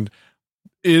stand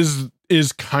is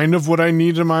kind of what I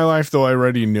need in my life, though I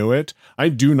already knew it. I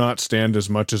do not stand as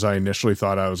much as I initially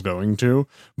thought I was going to,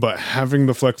 but having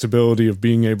the flexibility of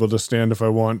being able to stand if I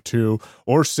want to,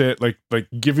 or sit, like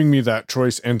giving me that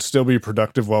choice and still be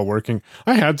productive while working.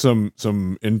 I had some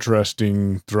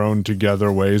interesting thrown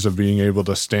together ways of being able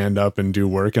to stand up and do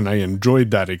work, and I enjoyed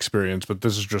that experience, but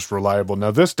this is just reliable. Now,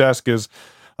 this desk is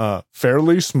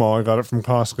fairly small. I got it from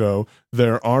Costco.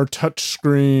 There are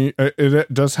touchscreen.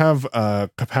 It does have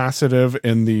capacitive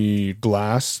in the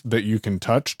glass that you can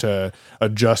touch to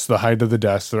adjust the height of the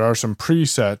desk. There are some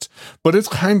presets, but it's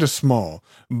kind of small.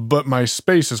 But my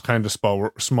space is kind of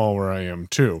small where I am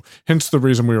too. Hence the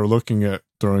reason we were looking at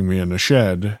throwing me in a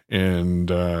shed.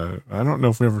 And I don't know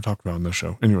if we ever talked about it on this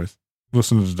show. Anyways.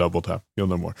 Listen to the double tap. You'll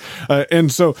know more. And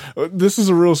so this is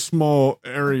a real small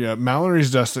area.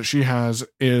 Mallory's desk that she has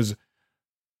it's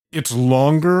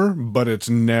longer, but it's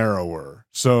narrower.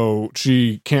 So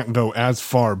she can't go as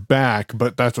far back,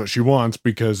 but that's what she wants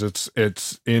because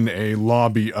it's in a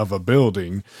lobby of a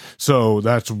building. So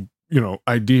that's,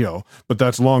 ideal, but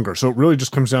that's longer. So it really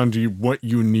just comes down to what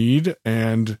you need.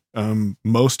 And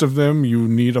most of them, you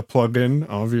need a plug-in,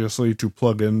 obviously, to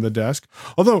plug in the desk.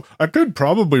 Although I could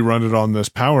probably run it on this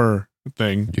power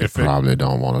thing. You probably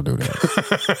don't want to do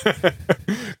that.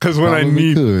 Because when I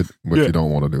need could, but you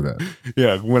don't want to do that.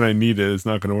 Yeah, when I need it, it's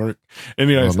not going to work.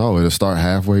 Anyways, no, it'll start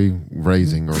halfway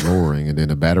raising or lowering, and then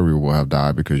the battery will have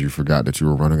died because you forgot that you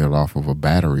were running it off of a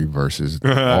battery versus the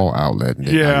wall outlet, and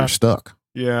then now you're stuck.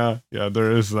 Yeah,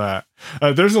 there is that.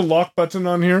 There's a lock button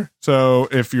on here, so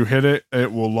if you hit it,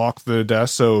 it will lock the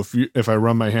desk. So if I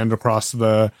run my hand across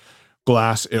the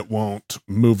glass, it won't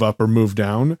move up or move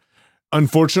down.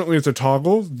 Unfortunately, it's a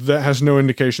toggle that has no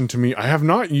indication to me. I have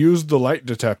not used the light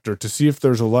detector to see if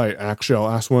there's a light. Actually,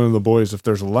 I'll ask one of the boys if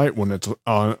there's a light when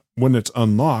it's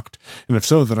unlocked, and if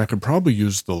so, then I could probably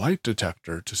use the light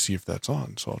detector to see if that's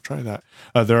on. So I'll try that.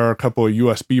 There are a couple of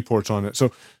USB ports on it. So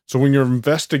when you're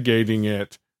investigating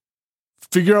it,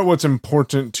 figure out what's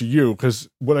important to you, because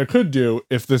what I could do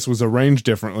if this was arranged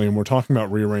differently, and we're talking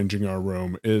about rearranging our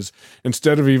room, is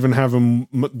instead of even having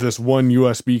this one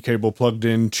USB cable plugged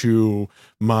into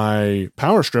my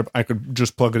power strip, I could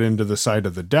just plug it into the side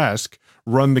of the desk,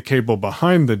 run the cable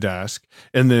behind the desk,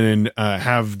 and then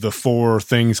have the 4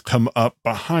 things come up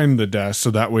behind the desk,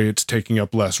 so that way it's taking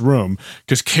up less room,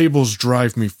 because cables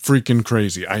drive me freaking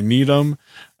crazy. I need them.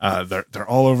 They're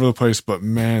all over the place, but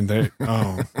man,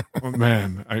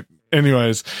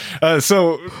 anyways,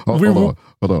 so hold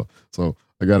on. So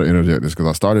I got to interject this because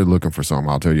I started looking for something.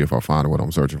 I'll tell you if I find what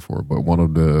I'm searching for. But one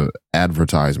of the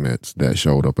advertisements that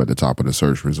showed up at the top of the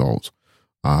search results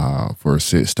for a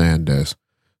sit stand desk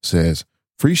says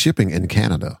free shipping in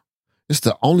Canada. It's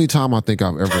the only time I think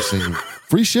I've ever seen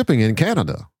free shipping in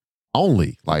Canada.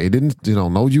 only. Like it didn't,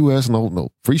 no US, no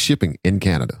free shipping in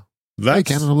Canada. Hey,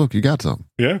 Canada, look, you got some.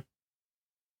 Yeah.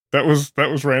 That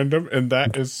was random, and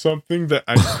that is something that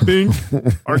I think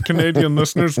our Canadian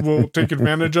listeners will take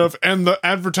advantage of, and the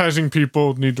advertising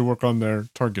people need to work on their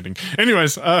targeting.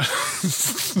 Anyways,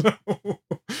 so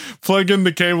plug in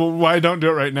the cable. Why I don't do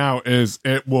it right now is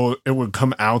it would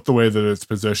come out the way that it's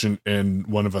positioned, and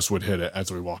one of us would hit it as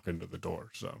we walk into the door.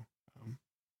 So,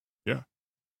 yeah,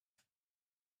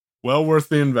 well worth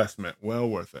the investment. Well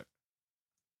worth it.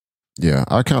 Yeah,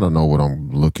 I kind of know what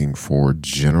I'm looking for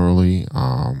generally.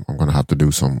 I'm going to have to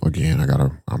do some, again,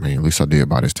 at least I did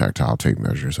buy this tactile tape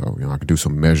measure. So, I could do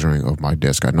some measuring of my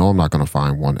desk. I know I'm not going to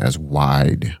find one as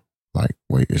wide. Like,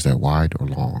 wait, is that wide or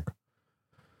long?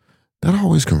 That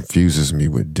always confuses me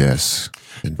with desks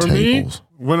and for tables.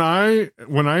 Me, when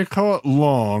I call it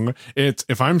long, it's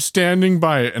if I'm standing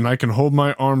by it and I can hold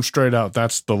my arm straight out,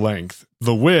 that's the length.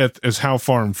 The width is how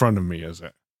far in front of me is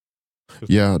it.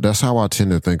 Yeah, that's how I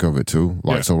tend to think of it too.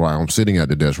 So I'm sitting at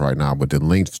the desk right now, but the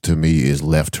length to me is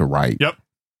left to right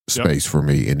space for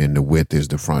me, and then the width is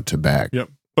the front to back. Yep.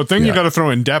 But then you got to throw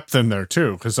in depth in there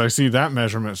too, because I see that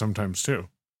measurement sometimes too.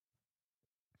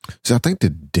 So I think the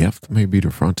depth may be the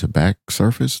front to back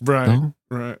surface. Right. No?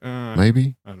 Right.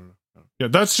 Maybe. I don't know. Yeah,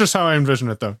 that's just how I envision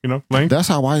it though. Length. That's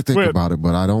how I think about it,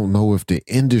 but I don't know if the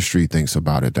industry thinks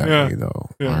about it that way though.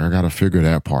 Yeah. I got to figure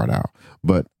that part out.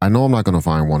 But I know I'm not going to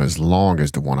find one as long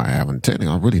as the one I have. And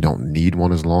technically, I really don't need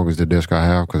one as long as the desk I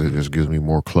have because it just gives me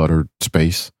more cluttered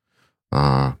space.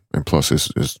 And plus,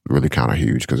 it's really kind of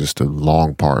huge because it's the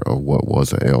long part of what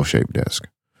was an L-shaped desk.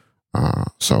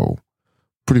 So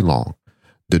pretty long.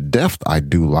 The depth I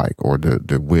do like, or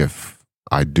the width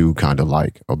I do kind of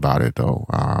like about it though.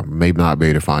 Maybe not be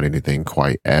able to find anything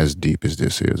quite as deep as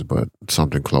this is, but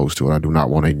something close to it. I do not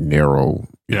want a narrow,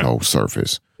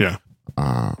 surface. Yeah.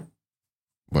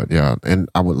 But yeah, and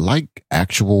I would like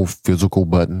actual physical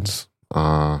buttons,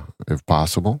 if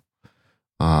possible.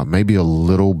 Maybe a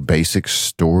little basic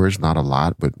storage, not a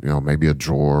lot, but maybe a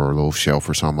drawer or a little shelf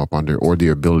or something up under, or the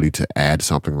ability to add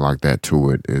something like that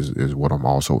to it is what I'm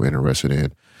also interested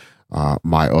in.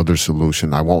 My other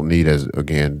solution, I won't need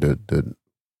the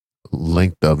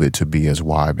length of it to be as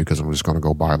wide because I'm just going to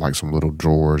go buy like some little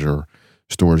drawers or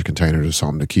storage containers or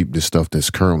something to keep this stuff that's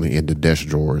currently in the desk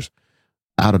drawers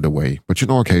out of the way. But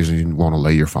occasionally you want to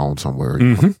lay your phone somewhere.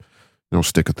 Mm-hmm.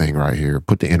 Stick a thing right here.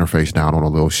 Put the interface down on a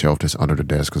little shelf that's under the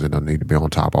desk because it doesn't need to be on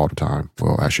top all the time.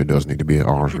 Well, actually, it does need to be at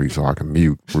arm's reach so I can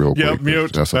mute real quick. Yeah,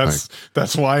 mute.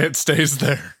 That's why it stays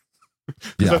there.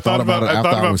 Yeah, I thought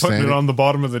about putting it on the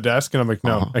bottom of the desk, and I'm like,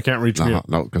 no, I can't reach mute.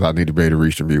 No, because I need to be able to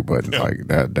reach the mute button. Yeah. Like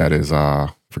that is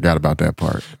forgot about that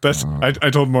part. That's I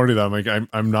told Morty that I'm like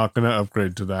I'm not going to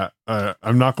upgrade to that.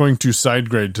 I'm not going to side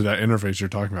grade to that interface you're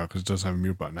talking about because it does have a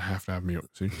mute button. I have to have mute.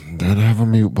 See, doesn't have a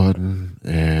mute button,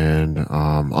 and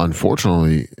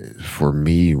unfortunately for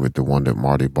me, with the one that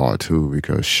Marty bought too,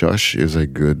 because Shush is a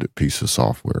good piece of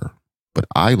software, but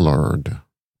I learned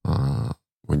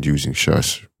when using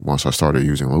Shush, once I started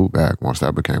using Loopback, once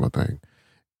that became a thing,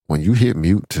 when you hit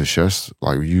mute to Shush,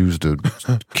 like you use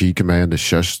the key command to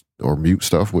Shush or mute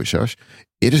stuff with Shush,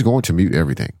 it is going to mute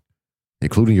everything,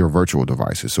 including your virtual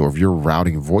devices. So if you're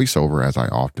routing voiceover, as I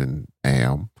often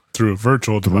am, through a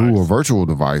virtual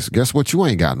device, guess what? You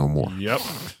ain't got no more.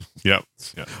 Yep.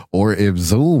 Or if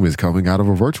Zoom is coming out of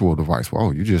a virtual device,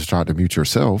 well, you just tried to mute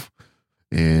yourself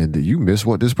and you missed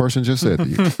what this person just said to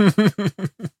you.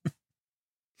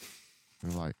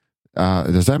 Like,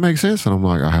 does that make sense? And I'm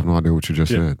like, I have no idea what you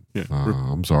just said. Yeah.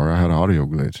 I'm sorry, I had an audio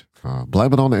glitch.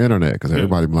 Blame it on the internet because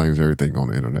everybody blames everything on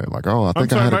the internet. Like, I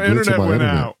think I had a glitch in my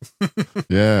internet. Out.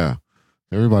 Yeah,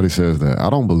 everybody says that.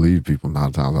 I don't believe people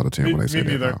 9 times out of 10 when they say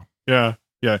that.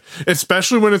 Yeah.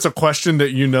 Especially when it's a question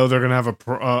that they're going to have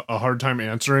a hard time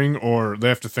answering or they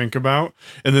have to think about,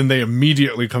 and then they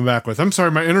immediately come back with, "I'm sorry,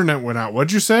 my internet went out.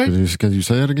 What'd you say? Can you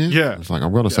say it again?" Yeah, it's like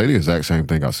I'm going to say the exact same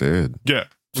thing I said. Yeah.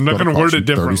 I'm not going to word it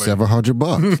differently.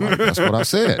 $3,700. Like, that's what I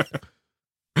said.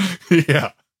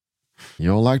 Yeah. You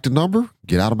don't like the number?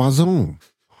 Get out of my Zoom.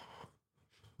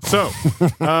 So,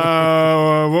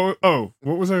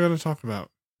 what was I going to talk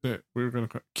about? We were going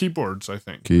to keyboards, I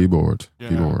think. Keyboards.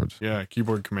 Yeah,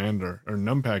 keyboard commander or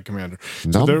numpad commander.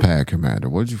 Numpad commander.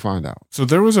 What did you find out? So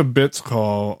there was a Bits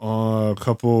call a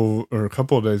couple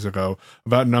of days ago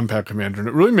about numpad commander, and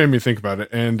it really made me think about it.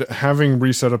 And having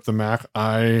reset up the Mac,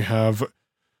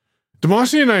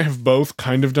 Demasi and I have both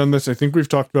kind of done this. I think we've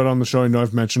talked about it on the show. I know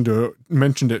I've mentioned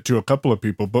it to a couple of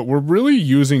people, but we're really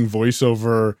using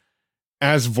VoiceOver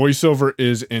as VoiceOver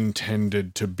is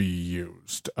intended to be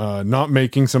used, not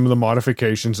making some of the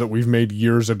modifications that we've made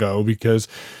years ago, because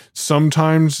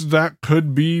sometimes that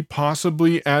could be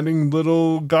possibly adding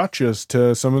little gotchas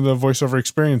to some of the VoiceOver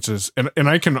experiences. And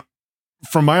I can,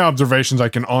 from my observations, I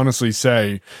can honestly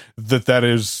say that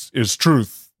is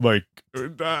truth. Like,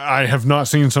 I have not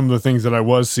seen some of the things that I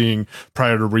was seeing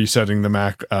prior to resetting the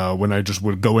Mac, when I just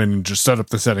would go in and just set up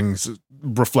the settings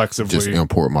reflexively. Just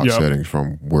import my settings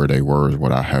from where they were is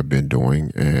what I have been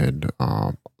doing. And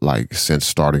like since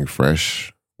starting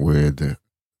fresh with,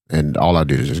 and all I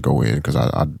did is just go in because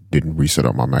I didn't reset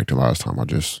up my Mac the last time. I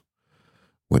just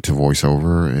went to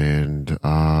VoiceOver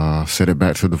and set it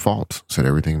back to default, set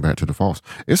everything back to defaults.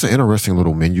 It's an interesting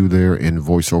little menu there in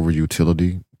VoiceOver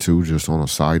Utility too. Just on a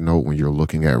side note, when you're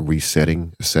looking at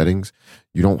resetting settings,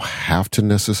 you don't have to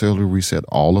necessarily reset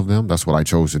all of them. That's what I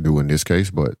chose to do in this case,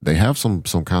 but they have some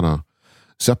kind of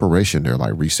separation there,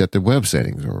 like reset the web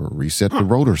settings or reset the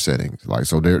rotor settings. Like,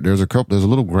 so there's a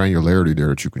little granularity there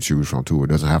that you can choose from too. It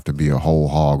doesn't have to be a whole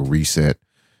hog reset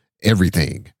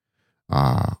everything.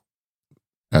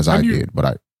 As I did,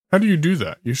 but how do you do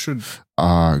that? You should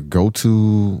go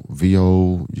to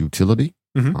VO Utility.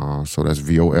 Mm-hmm. So that's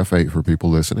VOF8 for people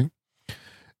listening,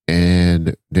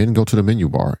 and then go to the menu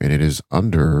bar, and it is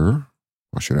under.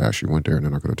 I should have actually went there, and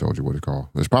then I could have told you what it's called.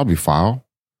 It's probably File,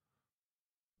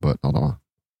 but hold on.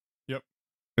 Yep,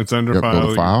 it's under File. Go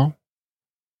to File,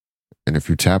 and if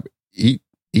you tap E,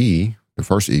 the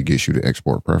first E gets you to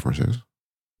export preferences,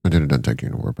 and then it doesn't take you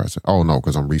anywhere past it. Oh no,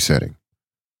 because I'm resetting.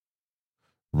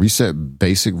 Reset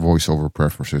basic VoiceOver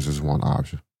preferences is one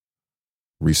option.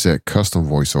 Reset custom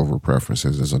VoiceOver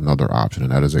preferences is another option,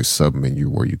 and that is a sub-menu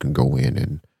where you can go in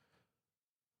and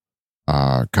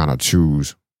kind of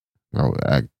choose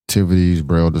activities,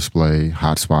 braille display,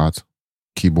 hotspots,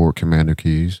 keyboard commander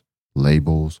keys,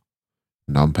 labels,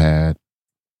 numpad.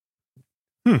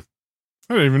 I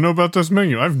didn't even know about this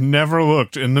menu. I've never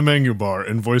looked in the menu bar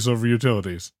in VoiceOver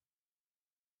Utilities.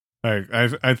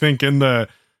 I think in the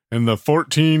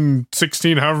 14,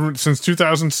 16, however, since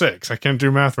 2006. I can't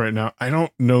do math right now. I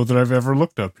don't know that I've ever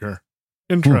looked up here.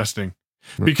 Interesting.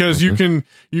 Because you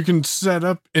can set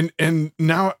up, and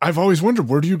now I've always wondered,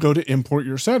 where do you go to import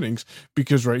your settings?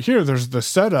 Because right here, there's the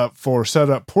setup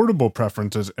portable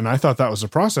preferences. And I thought that was a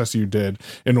process you did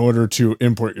in order to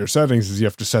import your settings, is you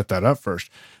have to set that up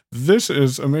first. This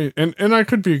is amazing. And I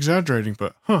could be exaggerating,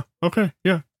 but okay,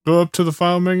 yeah. Go up to the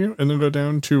File menu and then go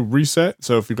down to Reset.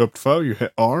 So if you go up to File, you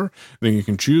hit R, then you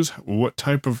can choose what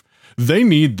type of... They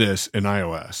need this in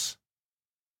iOS.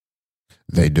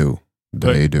 They do.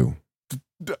 They do.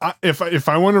 If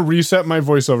I want to reset my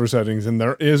VoiceOver settings, and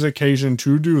there is occasion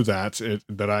to do that,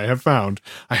 that I have found,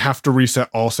 I have to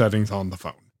reset all settings on the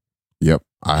phone. Yep.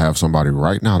 I have somebody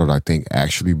right now that I think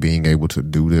actually being able to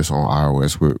do this on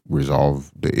iOS would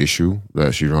resolve the issue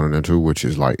that she's running into, which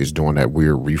is like, it's doing that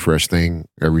weird refresh thing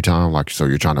every time. Like, so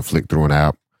you're trying to flick through an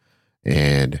app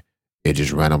and it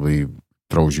just randomly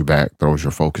throws your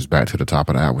focus back to the top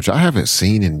of the app, which I haven't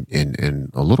seen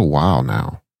in a little while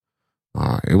now.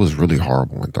 It was really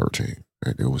horrible in 13.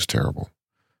 It was terrible.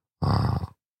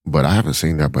 But I haven't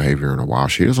seen that behavior in a while.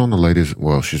 She is on the latest.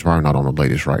 Well, she's probably not on the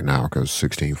latest right now because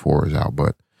 16.4 is out.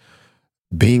 But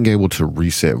being able to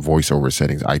reset VoiceOver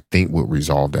settings, I think, would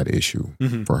resolve that issue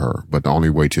for her. But the only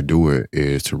way to do it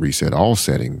is to reset all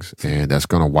settings. And that's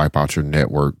going to wipe out your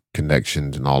network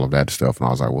connections and all of that stuff. And I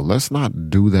was like, well, let's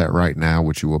not do that right now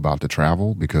with you about to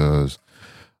travel, because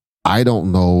I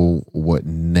don't know what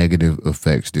negative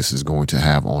effects this is going to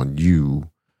have on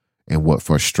you and what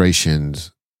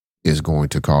frustrations is going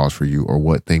to cause for you, or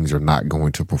what things are not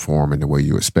going to perform in the way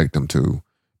you expect them to,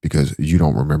 because you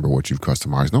don't remember what you've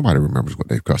customized. Nobody remembers what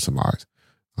they've customized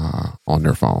on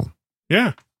their phone.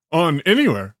 Yeah, on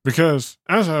anywhere. Because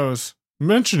as I was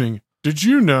mentioning, did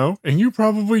you know, and you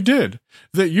probably did,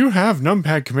 that you have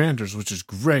numpad commanders, which is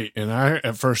great. And I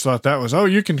at first thought that was,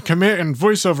 you can command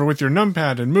VoiceOver with your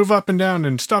numpad and move up and down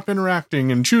and stop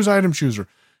interacting and choose item chooser.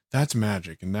 That's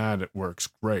magic, and that it works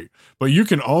great. But you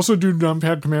can also do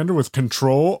numpad commander with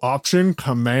Control, Option,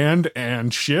 Command,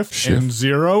 and Shift and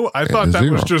 0. I thought that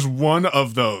was just one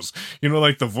of those. You know,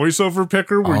 like the VoiceOver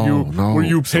picker where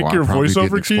you pick your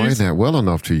VoiceOver keys. I explained that well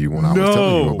enough to you when I was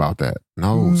telling you about that.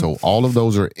 No, so all of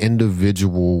those are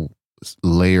individual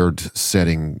layered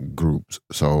setting groups.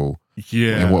 So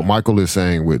yeah, and what Michael is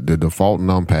saying with the default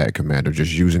numpad commander,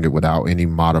 just using it without any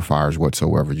modifiers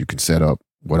whatsoever, you can set up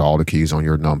what all the keys on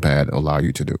your numpad allow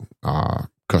you to do,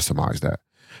 customize that.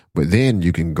 But then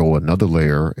you can go another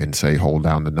layer and say, hold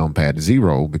down the numpad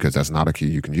 0, because that's not a key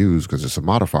you can use because it's a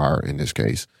modifier in this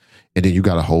case. And then you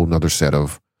got a whole nother set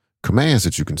of commands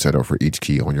that you can set up for each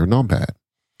key on your numpad.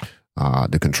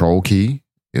 The control key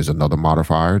is another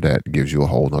modifier that gives you a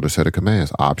whole nother set of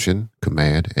commands: Option,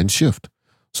 Command, and Shift.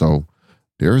 So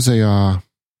there's a...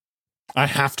 I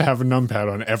have to have a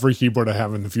numpad on every keyboard I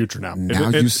have in the future now.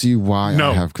 You see why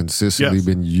I have consistently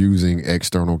been using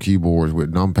external keyboards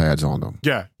with numpads on them.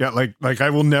 Yeah. Like I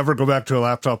will never go back to a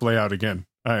laptop layout again.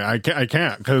 I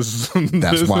can't because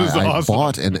that's why I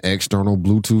bought an external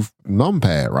Bluetooth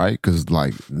numpad, right? Because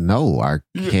no, I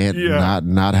can't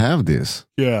not have this.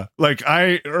 Yeah, like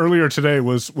I earlier today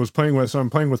was playing with, so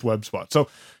I'm playing with WebSpot. So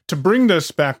to bring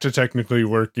this back to technically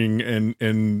working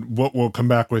and what will come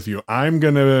back with you, I'm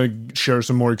gonna share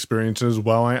some more experiences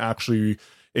while I actually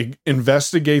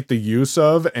investigate the use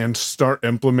of and start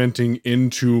implementing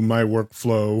into my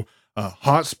workflow.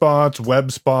 Hotspots,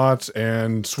 web spots,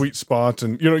 and sweet spots,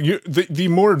 and the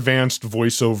more advanced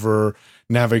voiceover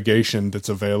navigation that's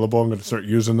available. I'm going to start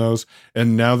using those.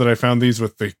 And now that I found these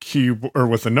with the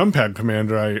with the numpad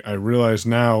commander, I realize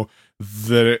now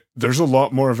that there's a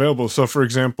lot more available. So, for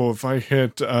example, if I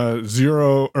hit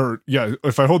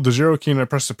if I hold the 0 key and I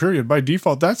press the period, by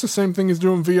default, that's the same thing as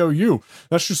doing VOU.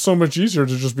 That's just so much easier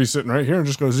to just be sitting right here and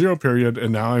just go 0 period.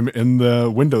 And now I'm in the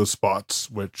Windows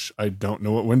spots, which I don't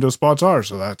know what Windows spots are.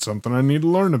 So that's something I need to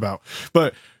learn about.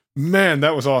 But man,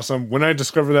 that was awesome when I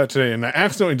discovered that today. And I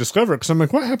accidentally discovered it because I'm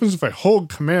like, what happens if I hold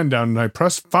command down and I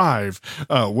press 5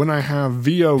 when I have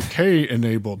VOK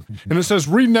enabled? And it says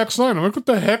read next line. I'm like, what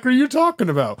the heck are you talking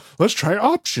about? Let's try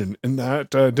option. And that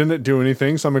didn't do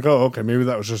anything. So I'm like, oh, okay, maybe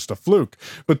that was just a fluke.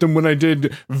 But then when I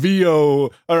did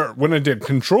when I did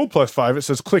control +5, it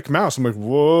says click mouse. I'm like,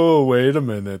 whoa, wait a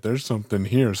minute. There's something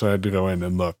here. So I had to go in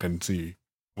and look and see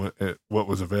what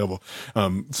was available.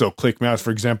 So click mouse,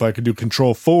 for example, I could do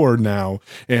control 4 now,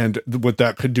 and what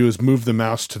that could do is move the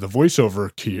mouse to the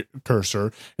voiceover key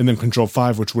cursor, and then control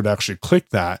 5, which would actually click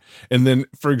that. And then,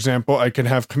 for example, I could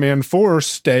have command 4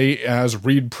 stay as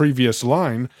read previous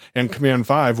line, and command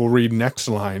 5 will read next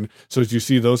line. So as you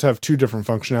see, those have two different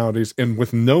functionalities, and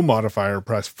with no modifier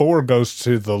press, 4 goes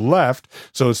to the left,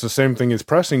 so it's the same thing as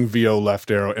pressing VO left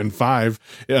arrow, and 5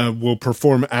 will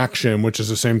perform action, which is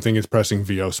the same thing as pressing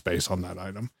VO space on that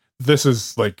item. This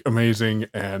is like amazing,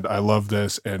 and I love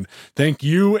this. And thank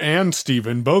you and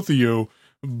Steven, both of you,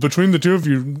 between the two of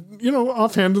you,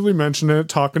 offhandedly mentioning it,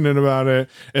 talking about it,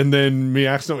 and then me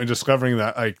accidentally discovering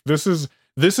that like this is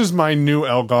my new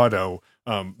Elgato.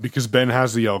 Because Ben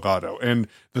has the Elgato, and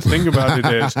the thing about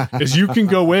it is you can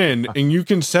go in and you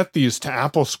can set these to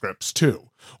Apple scripts too,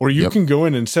 or you can go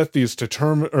in and set these to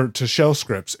term or to shell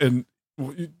scripts, and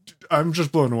I'm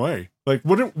just blown away. Like,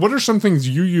 what are some things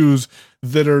you use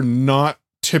that are not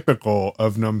typical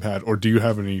of numpad, or do you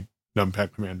have any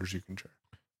numpad commanders you can share?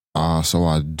 So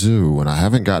I do, and I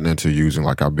haven't gotten into using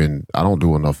I don't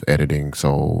do enough editing.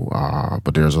 So,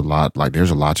 but there's a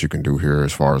lot you can do here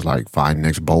as far as find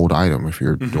next bold item if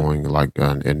you're doing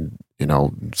and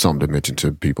something to mention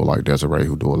to people like Desiree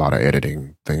who do a lot of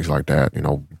editing, things like that.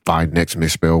 Find next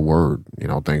misspelled word,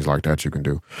 things like that you can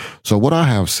do. So what I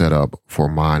have set up for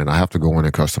mine, and I have to go in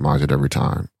and customize it every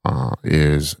time,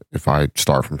 is if I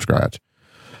start from scratch.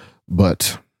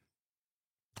 But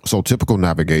so typical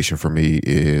navigation for me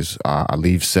is I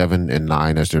leave 7 and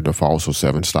 9 as their default. So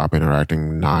 7, stop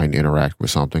interacting, 9, interact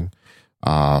with something.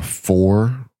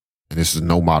 4, and this is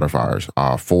no modifiers.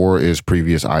 4 is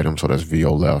previous item, so that's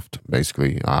VO left,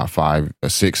 basically.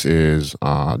 6 is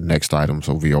next item,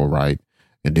 so VO right.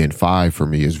 And then 5 for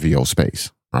me is VO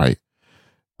space, right?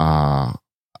 I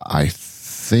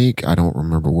think, I don't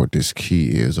remember what this key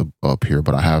is up here,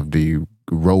 but I have the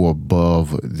row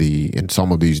above and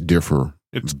some of these differ.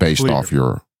 It's based off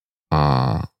your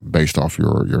numpad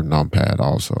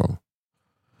also.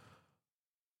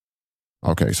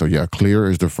 Okay, so yeah, clear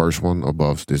is the first one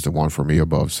is the one for me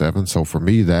above 7. So for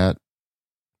me, that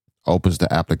opens the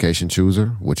application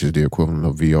chooser, which is the equivalent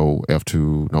of VO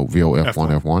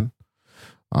F1.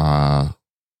 I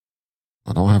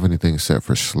don't have anything set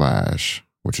for slash,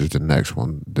 which is the next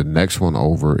one. The next one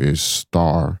over is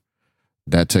star.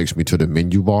 That takes me to the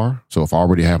menu bar. So if I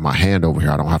already have my hand over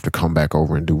here, I don't have to come back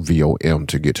over and do VOM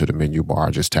to get to the menu bar. I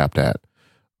just tap that.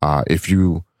 If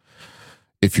you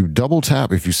double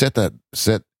tap, if you set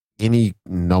any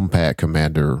numpad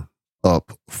commander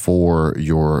up for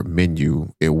your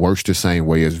menu, it works the same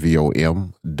way as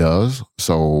VOM does.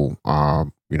 So,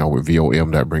 with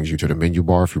VOM, that brings you to the menu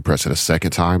bar. If you press it a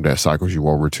second time, that cycles you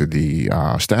over to the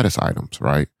status items,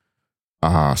 right?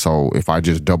 So if I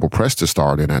just double press the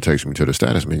star, then that takes me to the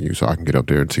status menu, so I can get up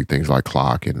there and see things like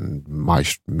clock and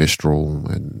Mistral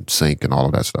and sync and all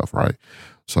of that stuff, right?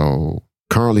 So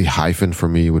Currently, hyphen for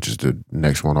me, which is the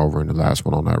next one over and the last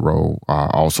one on that row,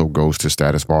 also goes to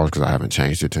status bars because I haven't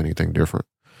changed it to anything different.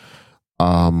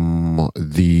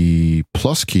 The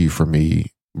plus key for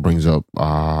me brings up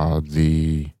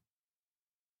the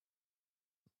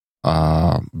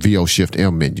VO Shift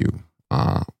M menu.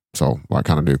 So like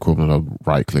kind of the equivalent of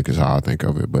right click is how I think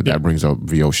of it, but that brings up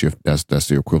VO Shift. That's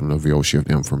the equivalent of VO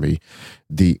Shift M for me.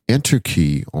 The enter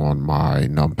key on my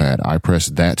numpad, I press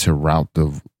that to route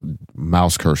the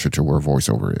mouse cursor to where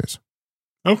VoiceOver is.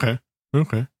 Okay.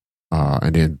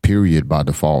 And then period by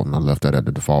default, and I left that at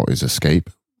the default, is escape.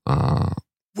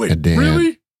 Wait, and then,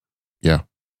 really? Yeah.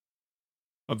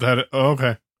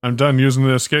 Okay. I'm done using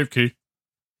the escape key.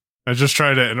 I just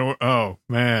tried it, and oh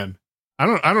man.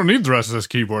 I don't need the rest of this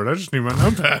keyboard. I just need my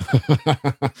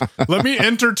numpad. Let me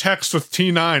enter text with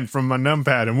T9 from my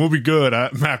numpad, and we'll be good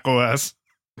at Mac OS.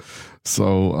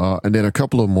 So, and then a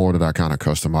couple of more that I kind of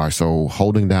customize. So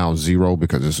holding down 0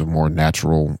 because it's a more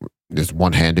natural, it's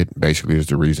one-handed basically is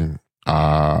the reason.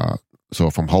 So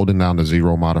if I'm holding down the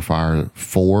 0 modifier,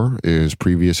 4 is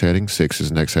previous heading, 6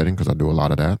 is next heading because I do a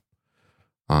lot of that.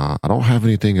 I don't have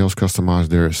anything else customized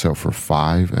there except for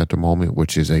 5 at the moment,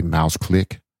 which is a mouse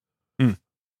click.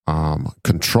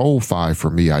 Control 5 for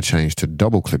me, I changed to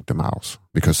double click the mouse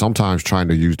because sometimes trying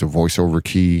to use the VoiceOver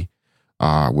key,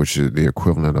 which is the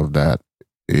equivalent of that,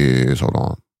 is hold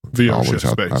on. VO Shift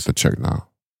Space. I have to check now.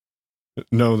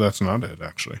 No, that's not it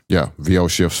actually. Yeah, VO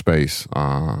Shift Space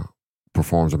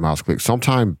performs a mouse click.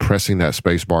 Sometimes pressing that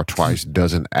space bar twice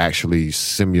doesn't actually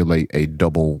simulate a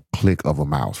double click of a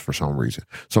mouse for some reason.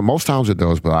 So most times it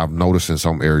does, but I've noticed in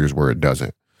some areas where it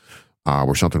doesn't.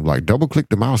 Where something like double click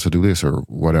the mouse to do this or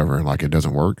whatever, and like it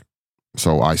doesn't work.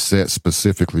 So I set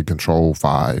specifically Control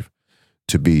 5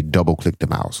 to be double click the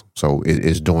mouse. So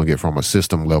it's doing it from a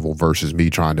system level versus me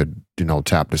trying to,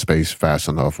 tap the space fast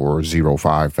enough or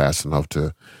 0.5 fast enough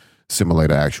to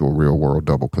simulate an actual real world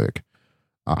double click.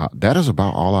 That is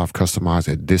about all I've customized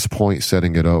at this point,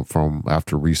 setting it up from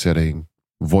after resetting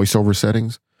VoiceOver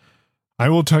settings. I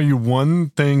will tell you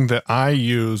one thing that I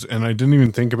use, and I didn't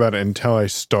even think about it until I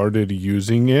started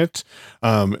using it,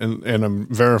 and I'm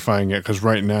verifying it because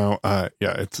right now,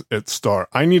 it's Star.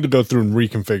 I need to go through and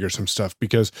reconfigure some stuff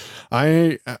because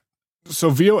so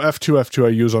VO F2 I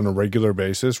use on a regular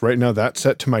basis. Right now that's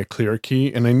set to my clear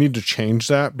key, and I need to change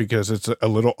that because it's a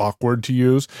little awkward to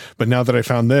use. But now that I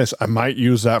found this, I might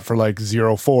use that for like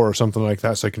 0.4 or something like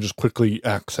that so I can just quickly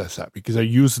access that because I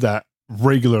use that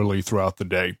regularly throughout the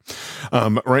day.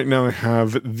 Right now I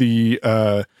have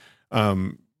the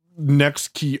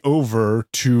next key over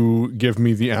to give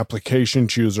me the application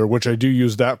chooser, which I do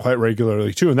use that quite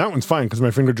regularly too. And that one's fine because my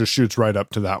finger just shoots right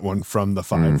up to that one from the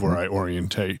 5 where I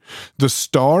orientate. The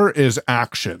star is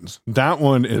actions. That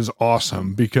one is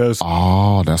awesome because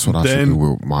that's what I should do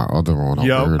with my other one.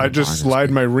 I just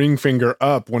slide my ring finger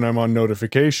up when I'm on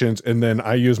notifications, and then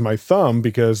I use my thumb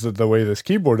because of the way this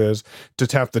keyboard is to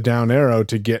tap the down arrow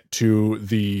to get to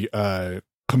the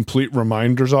complete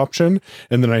reminders option,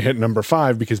 and then I hit number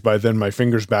 5 because by then my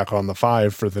finger's back on the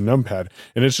 5 for the numpad,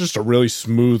 and it's just a really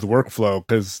smooth workflow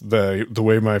because the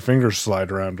way my fingers slide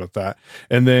around with that.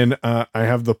 And then I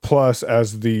have the plus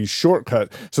as the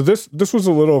shortcut. So this was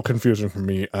a little confusing for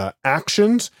me.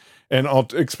 Actions, and I'll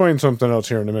explain something else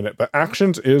here in a minute, but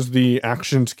actions is the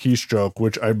actions keystroke,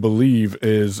 which I believe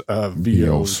is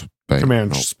VO's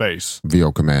command space.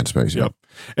 VO command space. Yep.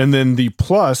 And then the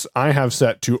plus I have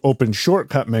set to open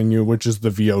shortcut menu, which is the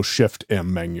VO Shift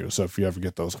M menu. So if you ever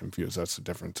get those confused, that's the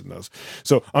difference in those.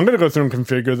 So I'm going to go through and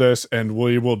configure this, and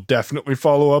we will definitely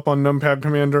follow up on Numpad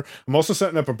Commander. I'm also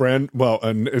setting up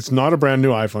and it's not a brand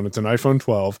new iPhone. It's an iPhone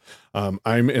 12.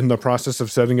 I'm in the process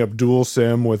of setting up dual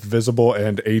SIM with Visible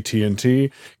and AT&T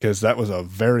because that was a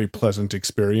very pleasant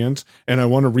experience. And I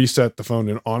want to reset the phone.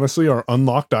 And honestly, our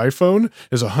unlocked iPhone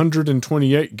is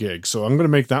 128 gigs. So I'm going to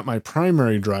make that my primary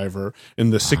driver,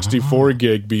 and the 64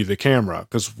 gig be the camera.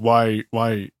 Because why,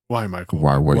 Michael?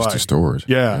 Why waste the storage?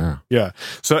 Yeah.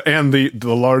 So, and the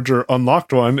larger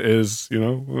unlocked one is,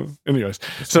 anyways.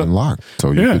 It's unlocked.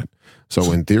 So you could,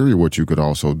 so in theory, what you could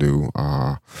also do,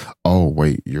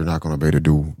 you're not going to be able to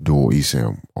do dual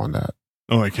eSIM on that.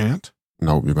 Oh, I can't?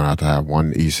 Nope, you're going to have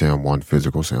one eSIM, one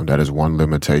physical SIM. That is one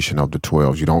limitation of the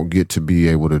 12s. You don't get to be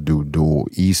able to do dual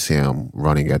eSIM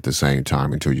running at the same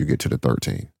time until you get to the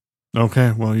 13.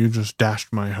 Okay, well, you just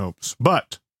dashed my hopes,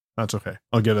 but that's okay.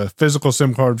 I'll get a physical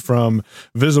SIM card from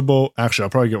Visible. Actually, I'll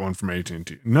probably get one from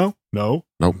AT&T. Nope. I'm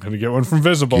going to get one from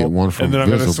Visible. Get one from and then I'm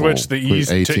Visible. going to switch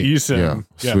the to eSIM.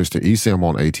 Switch to eSIM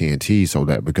on AT&T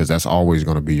because that's always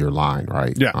going to be your line,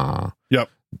 right? Yeah. Yep.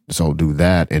 So do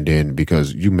that, and then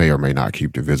because you may or may not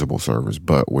keep the visible service,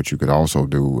 but what you could also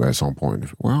do at some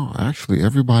point, well, actually,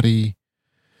 everybody,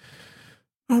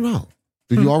 I don't know.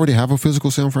 Do you already have a physical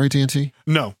SIM for AT&T?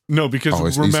 No,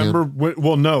 because remember,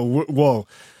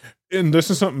 and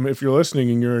this is something, if you're listening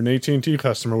and you're an AT&T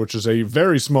customer, which is a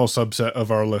very small subset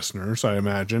of our listeners, I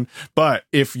imagine, but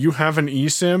if you have an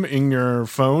eSIM in your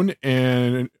phone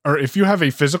or if you have a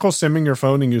physical SIM in your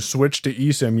phone and you switch to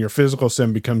eSIM, your physical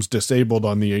SIM becomes disabled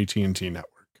on the AT&T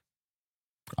network.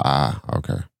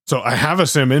 Okay. So I have a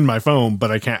SIM in my phone, but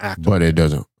I can't activate it. But it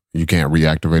doesn't, you can't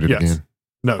reactivate it again?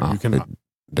 No, you cannot.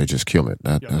 They just kill it.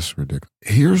 That's ridiculous.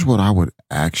 Here's what I would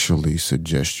actually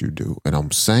suggest you do. And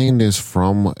I'm saying this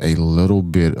from a little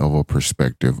bit of a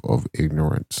perspective of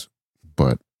ignorance,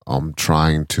 but I'm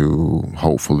trying to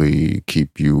hopefully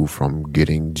keep you from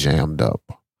getting jammed up.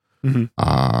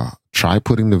 Mm-hmm. Try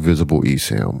putting the visible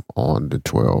eSIM on the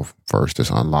 12 first. It's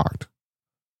unlocked.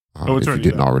 It's if you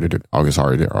didn't already do. Oh, it's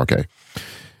already there. Okay.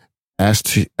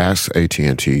 Ask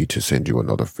AT&T to send you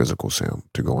another physical SIM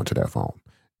to go into that phone.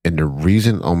 And the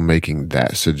reason I'm making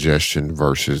that suggestion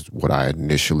versus what I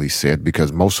initially said,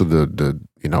 because most of the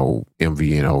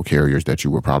MVNO carriers that you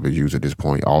would probably use at this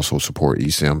point also support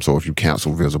eSIM. So if you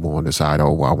cancel visible and decide, I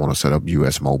want to set up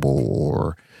US Mobile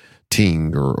or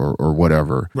Ting or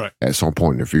whatever, right, at some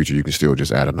point in the future, you can still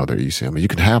just add another eSIM. And you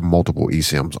can have multiple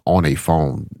eSIMs on a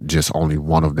phone, just only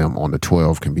one of them on the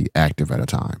 12 can be active at a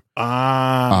time.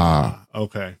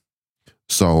 Okay.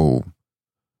 So,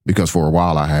 because for a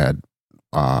while I had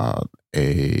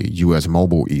a US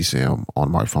Mobile eSIM on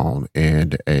my phone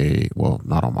and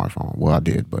not on my phone. Well, I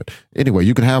did, but anyway,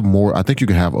 you can have more. I think you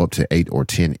can have up to 8 or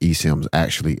 10 eSIMs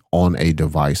actually on a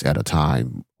device at a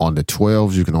time. On the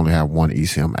 12s, you can only have one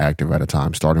eSIM active at a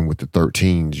time. Starting with the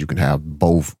 13s, you can have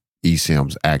both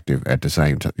eSIMs active at the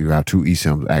same time. You have 2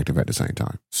 eSIMs active at the same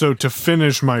time. So to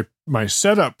finish my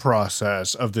setup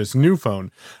process of this new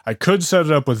phone, I could set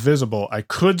it up with Visible. I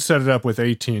could set it up with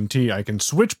AT&T. I can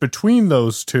switch between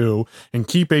those two and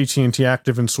keep AT&T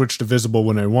active and switch to Visible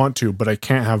when I want to, but I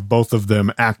can't have both of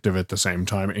them active at the same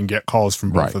time and get calls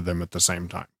from both of them at the same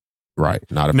time. Right.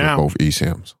 Not if they're both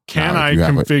eSIMs. Can I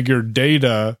configure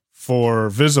data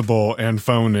for Visible and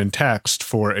phone and text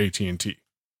for AT&T?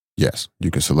 Yes, you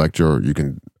can select you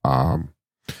can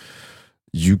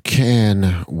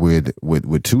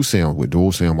with two SIM, with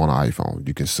dual SIM on an iPhone,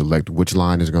 you can select which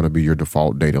line is going to be your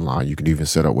default data line. You can even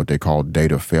set up what they call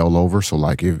data failover. So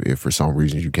like if for some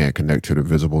reason you can't connect to the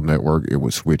Visible network, it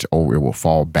would switch over, it will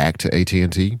fall back to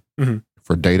AT&T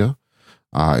for data.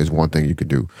 Is one thing you could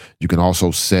do. You can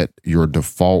also set your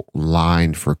default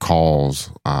line for calls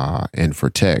and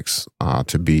for text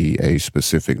to be a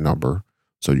specific number.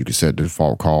 So you can set the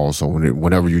default call. So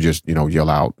whenever you just, yell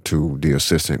out to the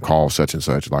assistant, call such and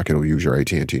such, like it'll use your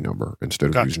AT&T number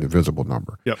instead of using the Visible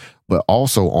number. Yep. But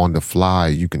also on the fly,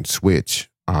 you can switch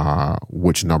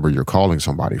which number you're calling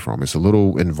somebody from. It's a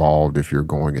little involved if you're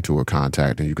going into a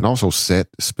contact. And you can also set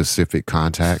specific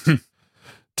contacts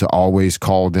to always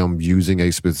call them using a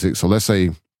specific. So let's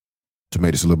say, to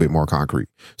make this a little bit more concrete.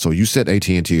 So you set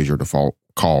AT&T as your default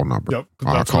call number. Yep,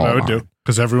 that's what I would do,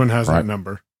 because everyone has that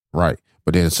number. Right.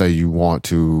 But then say you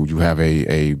have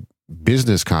a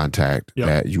business contact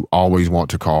that you always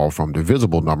want to call from the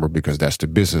Visible number because that's the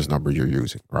business number you're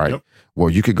using, right? Yep.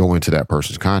 Well, you could go into that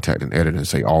person's contact and edit and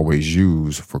say always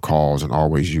use for calls and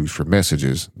always use for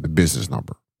messages the business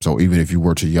number. So even if you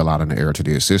were to yell out in the air to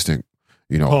the assistant,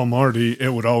 Paul Marty,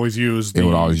 it would always use the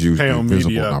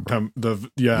Visible number.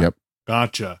 Yep.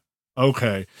 Gotcha.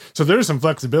 Okay. So there's some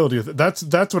flexibility. That's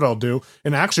what I'll do.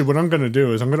 And actually what I'm going to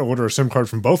do is I'm going to order a SIM card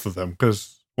from both of them,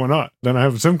 because why not? Then I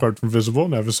have a SIM card from Visible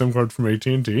and I have a SIM card from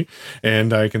AT&T,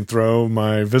 and I can throw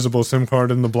my Visible SIM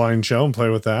card in the blind shell and play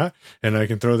with that. And I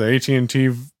can throw the AT&T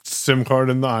SIM card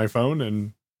in the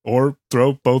iPhone or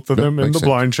throw both of them in the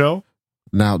blind shell.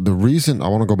 Now, I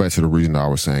want to go back to the reason I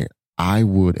was saying I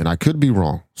would, and I could be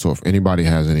wrong. So if anybody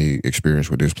has any experience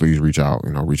with this, please reach out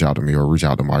to me or reach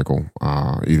out to Michael,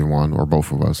 either one or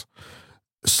both of us.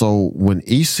 So when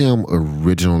eSIM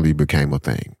originally became a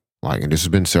thing, and this has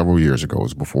been several years ago, it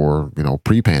was before,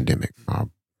 pre-pandemic,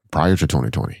 prior to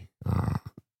 2020,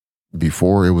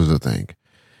 before it was a thing,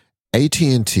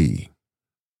 AT&T,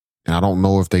 and I don't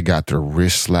know if they got their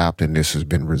wrist slapped and this has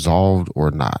been resolved or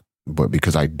not, but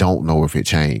because I don't know if it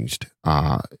changed,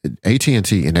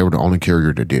 AT&T, and they were the only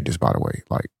carrier that did this, by the way,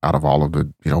 out of all of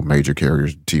the, major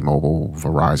carriers, T-Mobile,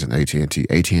 Verizon,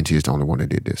 AT&T is the only one that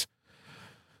did this.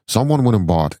 Someone went and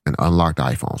bought an unlocked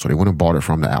iPhone. So they went and bought it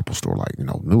from the Apple store.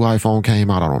 New iPhone came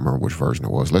out. I don't remember which version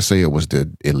it was. Let's say it was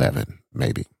the 11,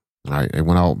 maybe. All right. They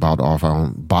went out, bought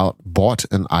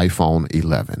an iPhone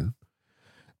 11.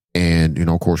 And,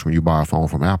 of course, when you buy a phone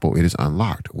from Apple, it is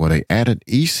unlocked. Well, they added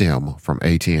eSIM from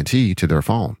AT&T to their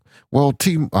phone. Well,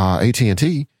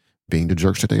 AT&T, being the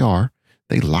jerks that they are,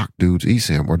 they locked dude's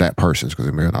eSIM, or that person's, because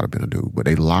it may not have been a dude, but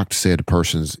they locked said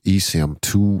person's eSIM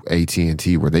to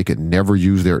AT&T where they could never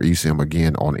use their eSIM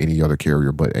again on any other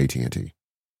carrier but AT&T.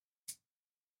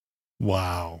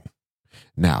 Wow.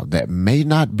 Now, that may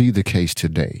not be the case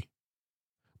today,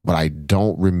 but I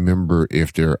don't remember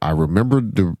I remember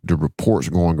the reports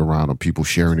going around of people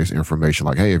sharing this information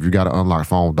like, hey, if you got an unlocked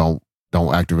phone, don't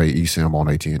activate eSIM on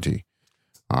AT&T.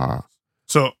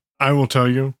 So I will tell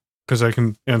you, because I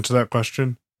can answer that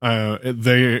question.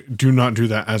 They do not do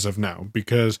that as of now,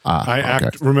 because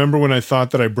remember when I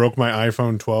thought that I broke my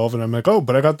iPhone 12 and I'm like, oh,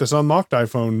 but I got this unlocked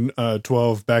iPhone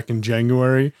 12 back in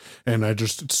January, and I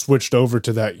just switched over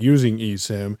to that using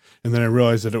eSIM, and then I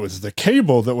realized that it was the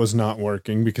cable that was not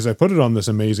working because I put it on this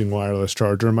amazing wireless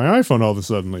charger, and my iPhone all of a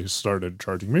sudden started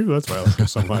charging. Maybe that's why I like it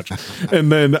so much.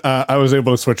 And then I was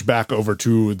able to switch back over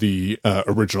to the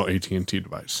original AT&T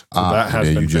device. So that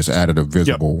has been just added a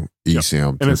visible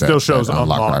eSIM, and it still shows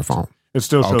unlocked. iPhone. It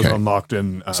still shows unlocked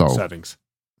in settings.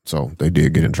 So they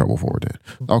did get in trouble for it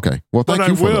then. Okay. Well, thank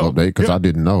you for the update, because I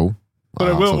didn't know. But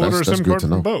I will order a SIM card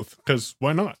from both, because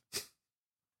why not?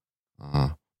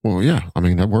 Well, yeah. I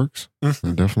mean, that works.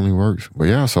 It definitely works. But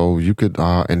yeah, so you could,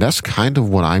 and that's kind of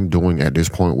what I'm doing at this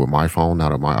point with my phone now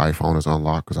that my iPhone is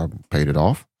unlocked because I paid it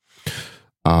off.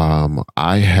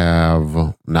 I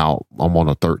have now, I'm on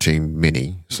a 13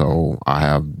 mini, so I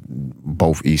have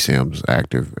both eSIMs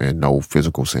active and no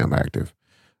physical SIM active.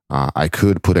 I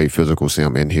could put a physical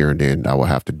SIM in here, and then I will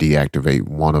have to deactivate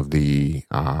one of the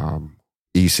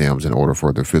eSIMs in order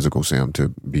for the physical SIM to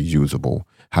be usable.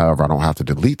 However, I don't have to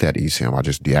delete that eSIM. I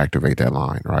just deactivate that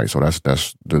line, right? So that's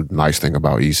the nice thing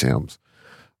about eSIMs.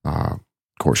 Of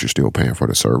course, you're still paying for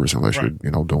the service unless you're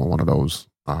doing one of those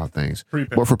things.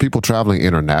 Prepaid. But for people traveling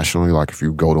internationally, like if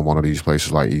you go to one of these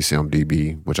places like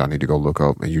eSIM-DB, which I need to go look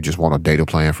up, and you just want a data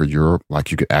plan for Europe,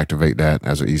 like you could activate that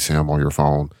as an eSIM on your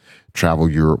phone, travel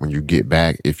Europe when you get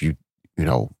back. If you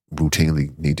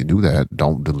routinely need to do that,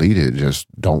 don't delete it. Just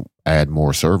don't add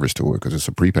more service to it, because it's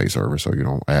a prepaid service, so you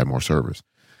don't add more service.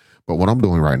 But what I'm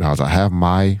doing right now is I have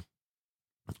my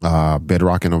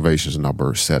Bedrock Innovations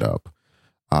number set up.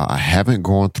 I haven't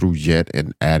gone through yet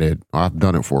and added, I've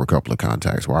done it for a couple of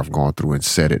contacts where I've gone through and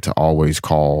set it to always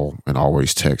call and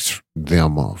always text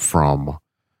them from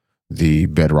the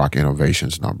Bedrock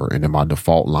Innovations number. And then my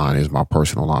default line is my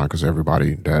personal line, because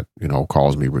everybody that,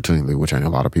 calls me routinely, which ain't a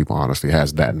lot of people, honestly,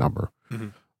 has that number. Mm-hmm.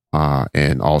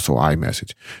 And also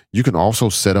iMessage. You can also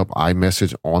set up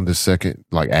iMessage on the second,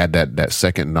 like add that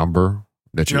second number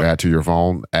that you add to your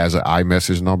phone as an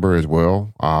iMessage number as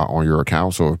well on your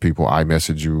account. So if people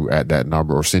iMessage you at that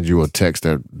number or send you a text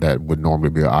that would normally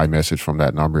be an iMessage from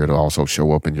that number, it'll also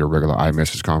show up in your regular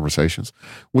iMessage conversations,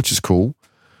 which is cool.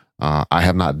 I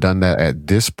have not done that at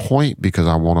this point because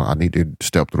I need to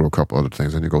step through a couple other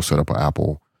things. I need to go set up an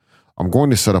Apple. I'm going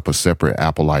to set up a separate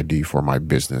Apple ID for my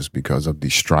business because of the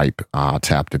Stripe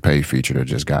tap to pay feature that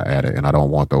just got added. And I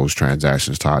don't want those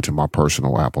transactions tied to my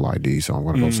personal Apple ID. So I'm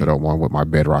going to go set up one with my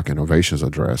Bedrock Innovations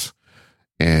address.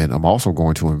 And I'm also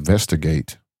going to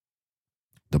investigate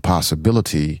the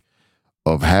possibility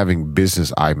of having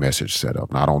business iMessage set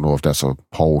up. Now, I don't know if that's a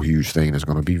whole huge thing that's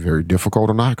going to be very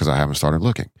difficult or not, because I haven't started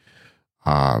looking.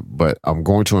 But I'm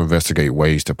going to investigate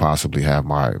ways to possibly have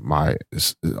my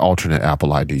alternate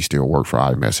Apple ID still work for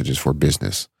iMessages for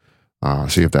business.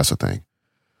 See if that's a thing.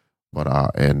 But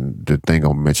and the thing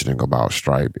I'm mentioning about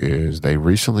Stripe is they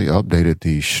recently updated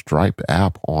the Stripe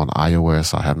app on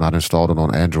iOS. I have not installed it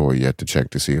on Android yet to check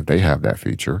to see if they have that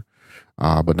feature.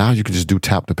 But now you can just do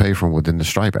tap to pay from within the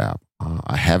Stripe app.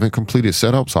 I haven't completed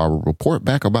setup, so I will report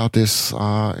back about this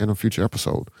in a future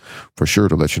episode for sure,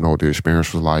 to let you know what the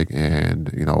experience was like, and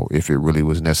if it really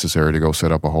was necessary to go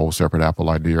set up a whole separate Apple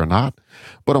ID or not.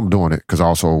 But I'm doing it because I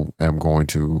also am going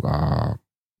to,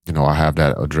 I have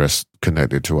that address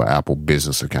connected to an Apple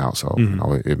business account, so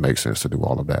it makes sense to do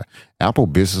all of that. Apple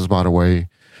Business, by the way,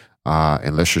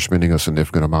 unless you're spending a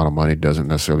significant amount of money, doesn't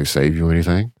necessarily save you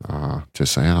anything.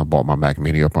 Just saying, I bought my Mac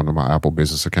Mini up under my Apple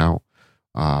Business account.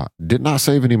 Did not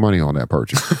save any money on that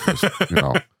purchase.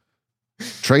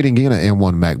 Trading in an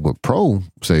M1 MacBook Pro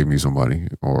saved me some money,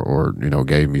 or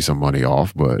gave me some money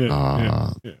off. But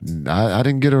I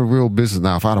didn't get a real business.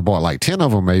 Now, if I'd have bought like 10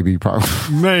 of them, maybe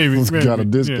maybe got a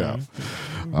discount.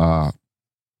 Yeah.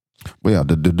 But yeah,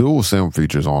 the dual SIM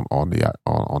features on the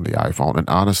iPhone, and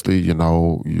honestly,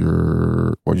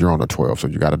 you're on the 12, so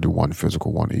you got to do one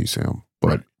physical, one eSIM.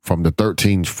 But from the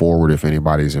 13 forward, if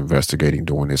anybody's investigating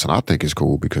doing this, and I think it's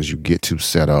cool because you get to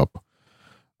set up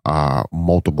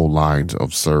multiple lines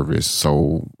of service.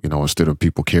 So, instead of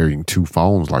people carrying two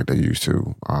phones like they used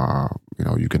to,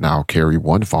 you can now carry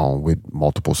one phone with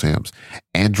multiple SIMs.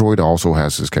 Android also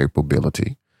has this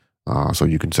capability. So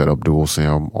you can set up dual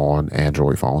SIM on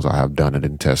Android phones. I have done it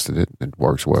and tested it. It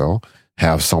works well.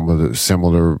 Have some of the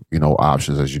similar,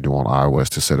 options as you do on iOS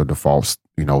to set a default,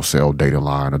 cell data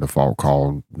line, a default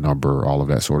call number, all of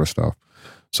that sort of stuff.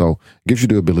 So it gives you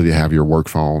the ability to have your work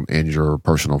phone and your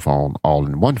personal phone all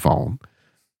in one phone.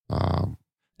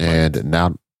 And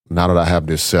now that I have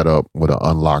this set up with an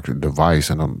unlocked device,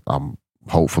 and I'm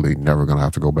hopefully never going to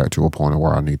have to go back to a point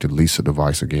where I need to lease a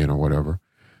device again or whatever.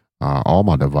 All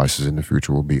my devices in the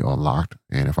future will be unlocked.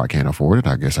 And if I can't afford it,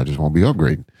 I guess I just won't be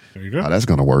upgrading. There you go. That's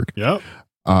going to work. Yep.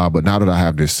 But now that I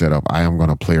have this set up, I am going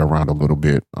to play around a little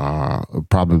bit.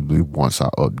 Probably once I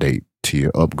upgrade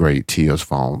Tia's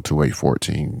phone to a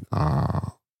 14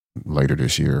 later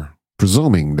this year,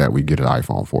 presuming that we get an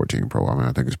iPhone 14 Pro. I mean,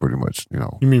 I think it's pretty much,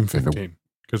 You mean 15?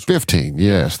 15,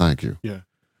 yes, thank you. Yeah.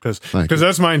 Because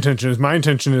that's my intention. My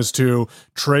intention is to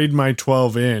trade my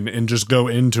 12 in and just go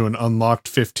into an unlocked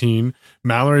 15.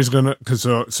 Mallory's gonna,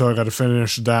 so I got to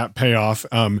finish that payoff.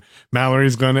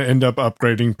 Mallory's gonna end up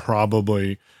upgrading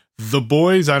probably. The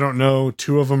boys, I don't know.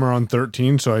 2 of them are on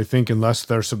 13, so I think unless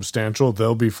they're substantial,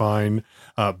 they'll be fine.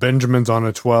 Benjamin's on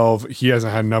a 12. He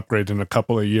hasn't had an upgrade in a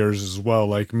couple of years as well,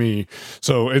 like me.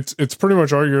 So it's pretty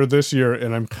much our year this year,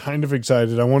 and I'm kind of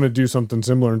excited. I want to do something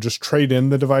similar and just trade in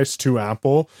the device to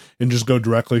Apple and just go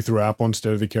directly through Apple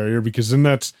instead of the carrier, because then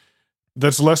that's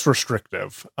less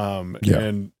restrictive.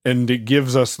 And it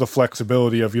gives us the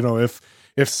flexibility of,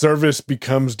 if service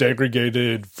becomes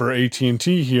degraded for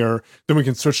AT&T here, then we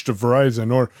can switch to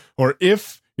Verizon. Or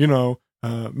if,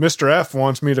 Mr. F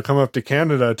wants me to come up to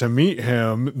Canada to meet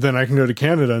him, then I can go to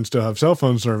Canada and still have cell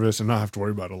phone service and not have to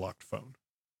worry about a locked phone.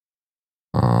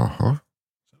 Uh-huh.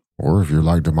 Or if you're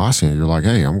like Demasi and you're like,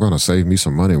 hey, I'm going to save me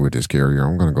some money with this carrier.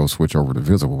 I'm going to go switch over to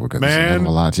Visible because it's a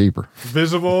lot cheaper.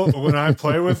 Visible, when I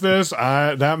play with this,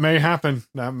 that may happen.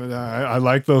 I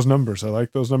like those numbers.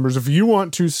 If you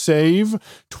want to save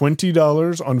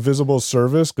 $20 on Visible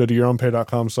service, go to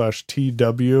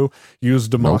yourownpay.com/TW. Use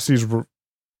Demasi's.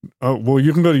 Oh, well,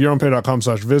 you can go to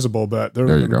yourownpay.com/visible, but there's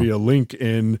going to be a link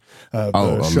in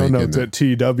the show notes at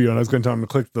TW, and I was going to tell them to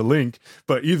click the link.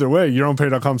 But either way,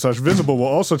 yourownpay.com/visible will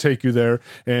also take you there,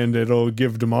 and it'll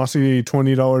give Demasi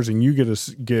 $20, and you get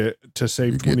to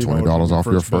save $20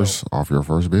 off your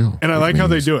first bill. And I like how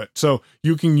they do it. So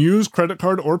you can use credit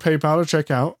card or PayPal to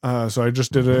check out. So I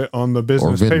just did it on the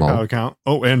business PayPal account.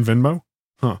 Oh, and Venmo.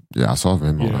 Huh? Yeah, I saw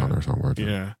Venmo down there somewhere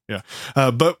too. Yeah.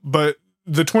 But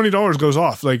the $20 goes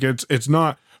off. Like it's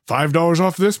not $5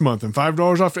 off this month and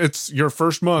 $5 off. It's your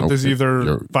first month is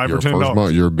either $5 or $10. First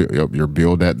month, you're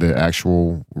billed at the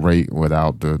actual rate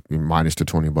without the minus the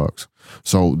 $20.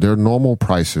 So their normal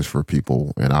prices for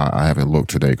people, and I haven't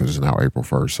looked today because it's now April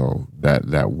 1st. So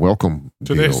that welcome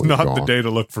today's not the day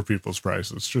to look for people's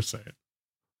prices. Just say it.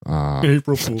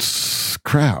 April Fool's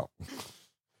crap.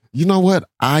 You know what?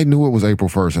 I knew it was April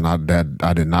 1st, and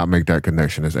I did not make that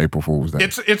connection as April Fool's Day.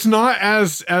 It's not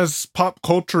as pop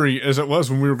culture-y as it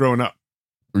was when we were growing up.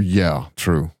 Yeah,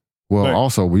 true. Well,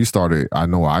 also I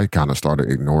know I kind of started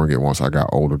ignoring it once I got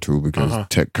older too, because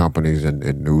tech companies and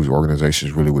news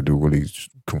organizations really would do really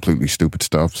completely stupid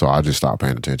stuff. So I just stopped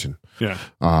paying attention. Yeah.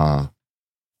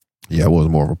 Yeah, it was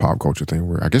more of a pop culture thing.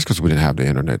 Where I guess because we didn't have the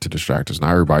internet to distract us.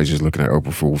 Now everybody's just looking at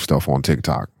April Fool's stuff on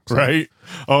TikTok. So. Right.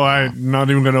 Oh, I'm not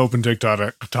even going to open TikTok.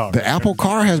 The Apple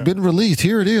car has been released.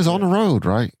 Here it is on the road,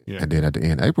 right? Yeah. And then at the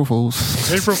end, April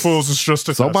Fool's. April Fool's is just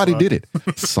a Somebody did it.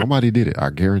 Somebody did it. I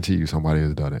guarantee you somebody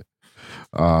has done it.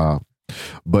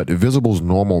 But Visible's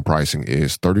normal pricing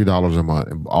is $30 a month.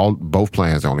 Both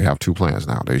plans, they only have 2 plans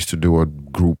now. They used to do a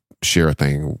group share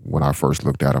thing when I first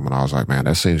looked at them, and I was like, man,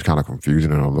 that seems kind of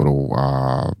confusing and a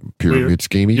little pyramid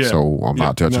schemey, so I'm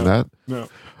not touching that. No.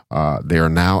 They are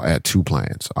now at 2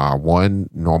 plans. One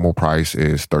normal price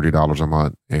is $30 a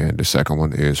month, and the second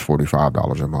one is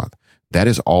 $45 a month. That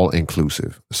is all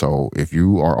inclusive. So if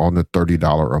you are on the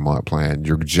 $30 a month plan,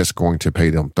 you're just going to pay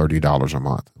them $30 a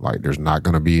month. Like there's not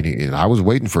going to be any, and I was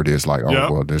waiting for this, like,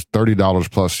 well, there's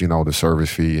 $30 plus, the service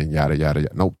fee and yada, yada,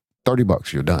 yada. Nope,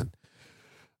 $30, you're done.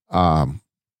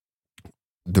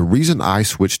 The reason I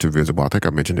switched to Visible, I think I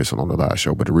mentioned this on the last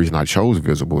show, but the reason I chose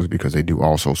Visible is because they do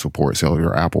also support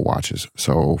cellular Apple Watches.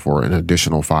 So for an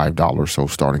additional $5, so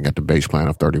starting at the base plan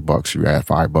of $30, you add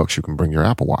 $5, you can bring your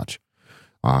Apple Watch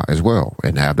as well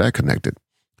and have that connected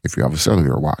if you have a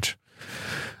cellular watch.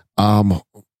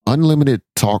 Unlimited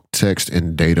talk, text,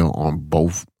 and data on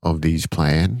both of these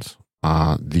plans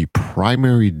The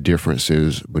primary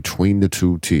differences between the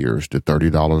two tiers, the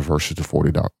 $30 versus the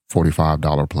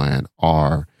 $45 plan,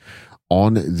 are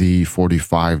on the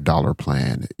 $45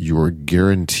 plan, you are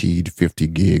guaranteed 50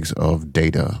 gigs of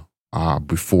data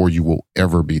before you will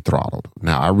ever be throttled.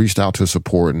 Now, I reached out to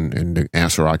support, and the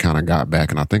answer I kind of got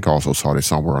back, and I think I also saw this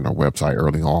somewhere on their website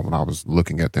early on when I was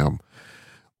looking at them.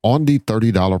 On the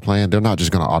 $30 plan, they're not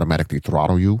just going to automatically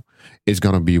throttle you. It's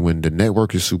going to be when the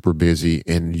network is super busy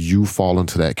and you fall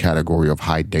into that category of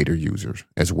high data users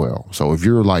as well. So if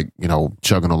you're like,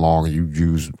 chugging along and you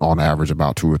use on average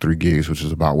about 2 or 3 gigs, which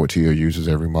is about what Tia uses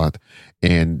every month,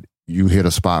 and you hit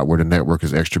a spot where the network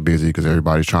is extra busy because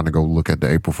everybody's trying to go look at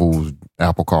the April Fool's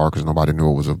Apple Car because nobody knew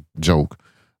it was a joke,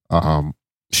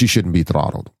 she shouldn't be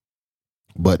throttled.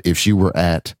 But if she were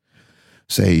at,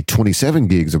 say, 27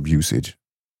 gigs of usage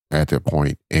at that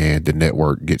point and the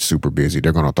network gets super busy,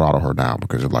 they're going to throttle her down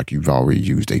because it's like you've already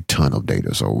used a ton of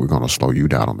data. So we're going to slow you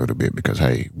down a little bit because,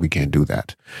 hey, we can't do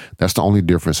that. That's the only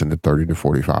difference in the $30 to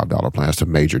 $45 plan. That's the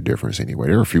major difference anyway.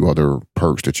 There are a few other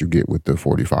perks that you get with the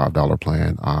 $45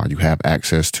 plan. You have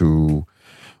access to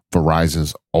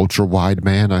Verizon's ultra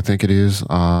wideband, I think it is,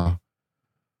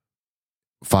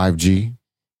 5G.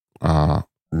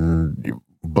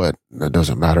 But it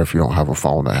doesn't matter if you don't have a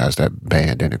phone that has that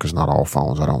band in it, because not all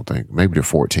phones, I don't think. Maybe the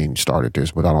 14 started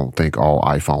this, but I don't think all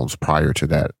iPhones prior to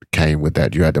that came with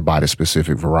that. You had to buy the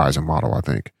specific Verizon model, I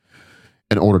think,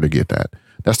 in order to get that.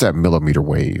 That's that millimeter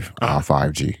wave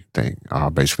 5G thing,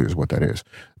 basically is what that is.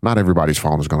 Not everybody's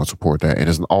phone is going to support that, and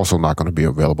it's also not going to be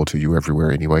available to you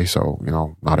everywhere anyway. So,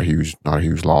 not a huge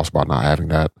loss by not having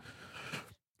that.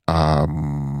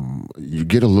 You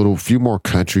get few more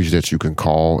countries that you can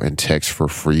call and text for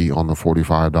free on the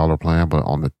 $45 plan, but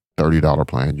on the $30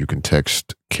 plan, you can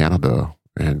text Canada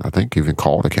and I think even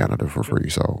call to Canada for free.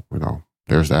 So,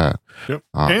 there's that. Yep.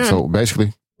 So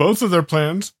basically, both of their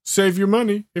plans save you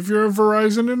money if you're a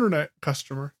Verizon Internet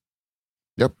customer.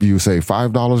 Yep. You save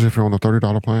 $5 if you're on the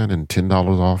 $30 plan and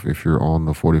 $10 off if you're on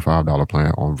the $45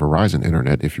 plan on Verizon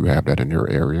Internet, if you have that in your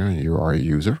area and you are a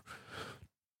user.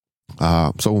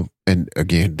 And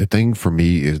again, the thing for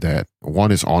me is that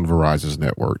 1, it's on Verizon's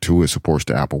network. 2, it supports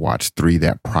the Apple Watch. 3,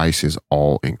 that price is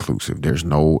all inclusive. There's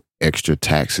no extra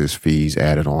taxes, fees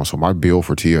added on. So my bill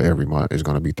for Tia every month is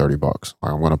going to be $30.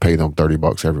 I'm going to pay them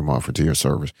 $30 every month for Tia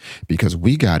service because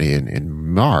we got in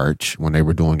March when they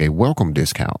were doing a welcome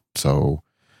discount. So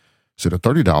the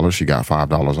 $30, she got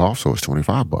 $5 off. So it's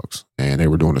 $25. And they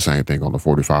were doing the same thing on the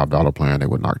 $45 plan. They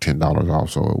would knock $10 off.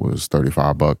 So it was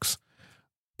 $35.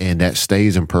 And that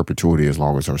stays in perpetuity as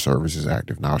long as her service is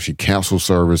active. Now, if she cancels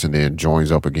service and then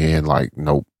joins up again, like,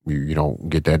 nope, you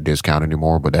don't get that discount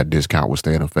anymore, but that discount will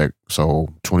stay in effect.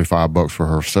 So $25 for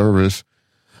her service,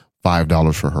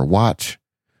 $5 for her watch,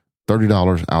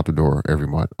 $30 out the door every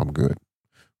month. I'm good.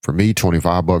 For me,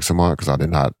 $25 a month because I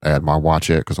did not add my watch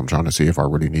yet because I'm trying to see if I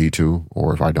really need to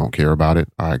or if I don't care about it.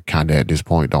 I kind of at this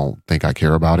point don't think I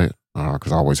care about it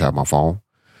because I always have my phone.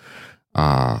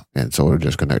 And so it'll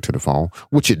just connect to the phone,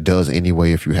 which it does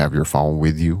anyway if you have your phone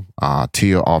with you.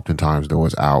 Tia oftentimes though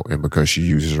is out, and because she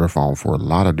uses her phone for a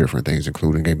lot of different things,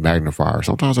 including a magnifier,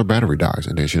 sometimes her battery dies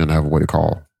and then she doesn't have a way to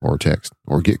call or text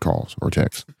or get calls or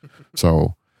text.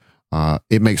 So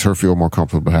it makes her feel more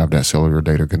comfortable to have that cellular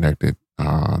data connected.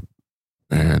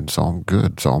 And so I'm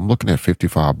good. So I'm looking at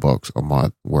 $55 a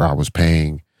month where I was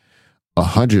paying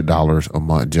 $100 a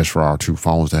month just for our 2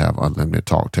 phones to have unlimited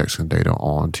talk, text, and data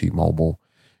on T-Mobile,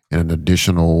 and an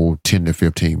additional $10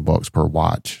 to $15 per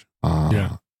watch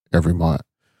every month.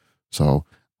 So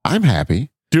I'm happy.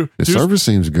 The service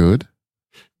seems good.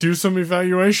 Do some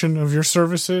evaluation of your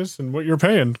services and what you're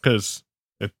paying because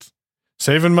it's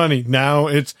saving money. Now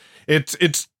it's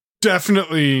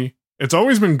definitely. It's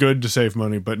always been good to save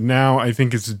money, but now I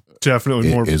think it's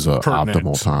definitely more is an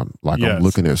optimal time. Like yes. I'm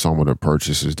looking at some of the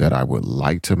purchases that I would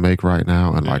like to make right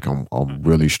now, and like I'm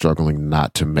really struggling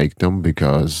not to make them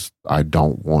because I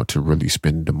don't want to really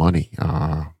spend the money.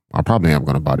 I probably am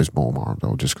going to buy this boom arm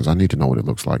though, just because I need to know what it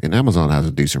looks like. And Amazon has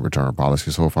a decent return policy,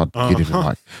 so if I get it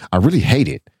and I really hate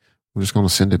it, I'm just going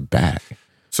to send it back.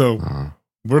 So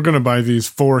we're going to buy these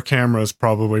 4 cameras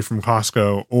probably from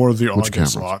Costco or the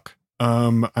August lock.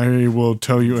 I will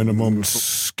tell you in a moment.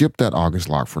 Skip that August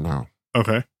lock for now.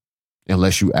 Okay.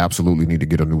 Unless you absolutely need to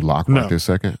get a new lock right this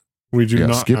second. We do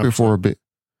not. Skip it for a bit.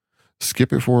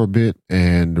 Skip it for a bit.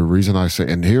 And the reason I say,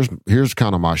 and here's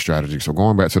kind of my strategy. So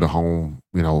going back to the home,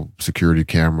 security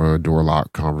camera, door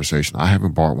lock conversation, I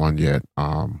haven't bought one yet.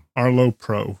 Arlo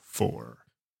Pro 4.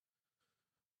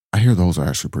 I hear those are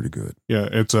actually pretty good. Yeah.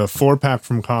 It's a 4-pack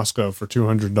from Costco for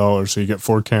 $200. So you get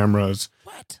 4 cameras.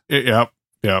 What? Yep.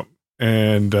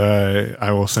 and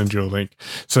I will send you a link.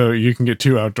 So you can get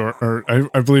 2 outdoor, or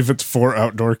I believe it's 4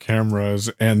 outdoor cameras,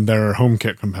 and they're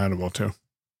HomeKit compatible too.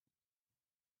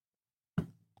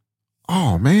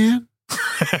 Oh man.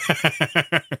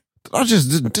 I just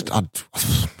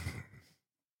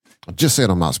said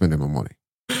I'm not spending my money.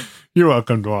 You're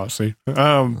welcome, Dwasi.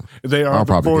 They are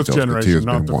the 4th generation,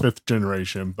 not the 5th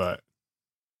generation, but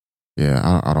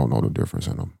yeah, I don't know the difference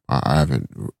in them.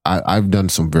 I've done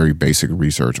some very basic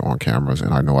research on cameras,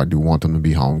 and I know I do want them to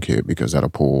be HomeKit because that'll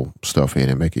pull stuff in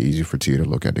and make it easy for Tia to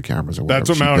look at the cameras. Or that's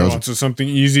what Mallory wants, is something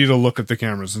easy to look at the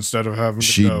cameras instead of having to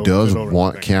She does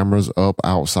want cameras up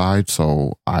outside,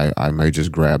 so I may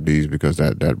just grab these because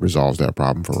that resolves that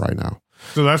problem for right now.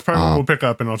 So that's probably what we'll pick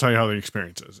up, and I'll tell you how the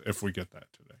experience is if we get that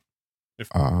today.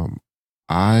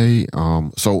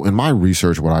 So in my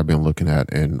research, what I've been looking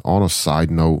at, and on a side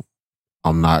note,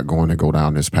 I'm not going to go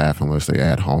down this path unless they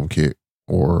add HomeKit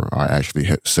or I actually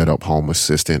set up Home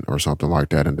Assistant or something like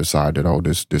that and decide that, oh,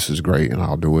 this is great and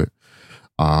I'll do it.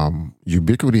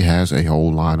 Ubiquiti has a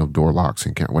whole line of door locks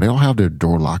and cameras. Well, they don't have their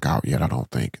door lock out yet, I don't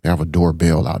think. They have a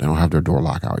doorbell out. They don't have their door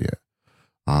lock out yet.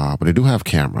 But they do have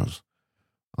cameras.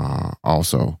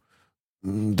 Also,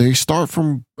 they start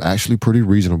from actually pretty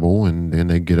reasonable, and then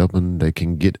they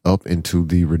can get up into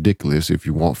the ridiculous. If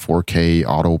you want 4K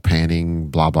auto panning,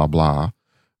 blah blah blah,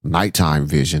 nighttime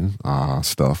vision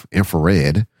stuff,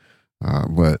 infrared,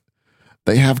 but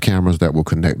they have cameras that will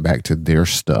connect back to their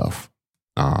stuff.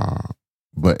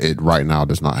 But it right now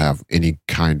does not have any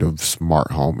kind of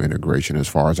smart home integration, as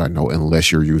far as I know,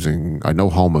 unless you're using. I know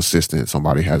Home Assistant.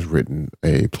 Somebody has written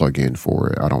a plugin for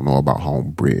it. I don't know about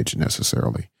Home Bridge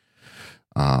necessarily.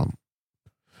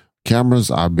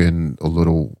 Cameras I've been a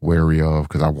little wary of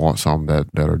because I want some that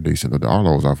are decent. The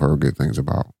Arlos I've heard good things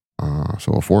about.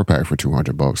 So a 4-pack for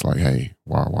 $200, like, hey,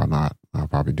 why not? I'll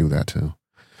probably do that too.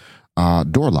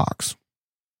 Door locks.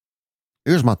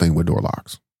 Here's my thing with door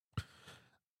locks.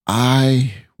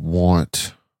 I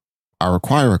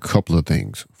require a couple of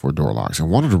things for door locks.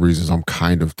 And one of the reasons I'm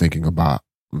kind of thinking about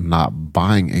not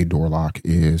buying a door lock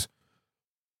is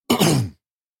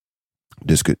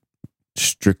this could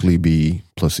strictly be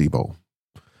placebo.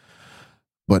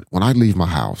 But when I leave my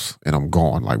house and I'm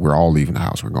gone, like we're all leaving the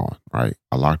house, we're gone, right?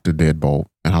 I lock the deadbolt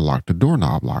and I lock the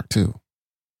doorknob lock too.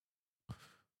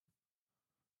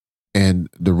 And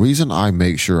the reason I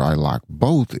make sure I lock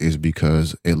both is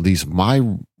because at least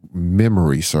my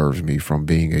memory serves me from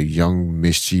being a young,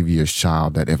 mischievous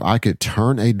child that if I could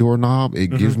turn a doorknob, it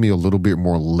gives me a little bit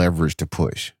more leverage to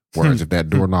push. Whereas if that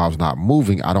doorknob's not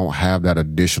moving, I don't have that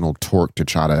additional torque to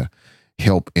try to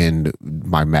help in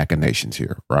my machinations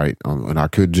here, right? And I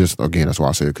could just, again, that's why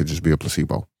I say it could just be a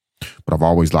placebo. But I've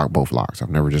always locked both locks. I've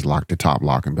never just locked the top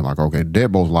lock and been like, okay,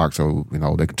 deadbolt's locked, so,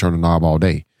 they can turn the knob all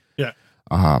day. Yeah.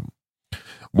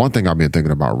 One thing I've been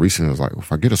thinking about recently is like,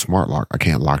 if I get a smart lock, I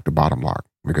can't lock the bottom lock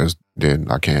because then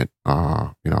I can't,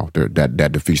 that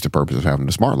defeats the purpose of having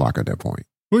the smart lock at that point.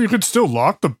 Well, you could still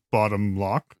lock the bottom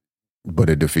lock.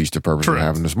 But it defeats the purpose of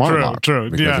having the smart lock.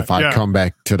 True. Because if I come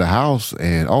back to the house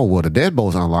and, the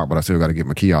deadbolt's unlocked, but I still got to get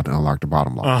my key out to unlock the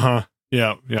bottom lock.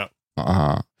 Yeah.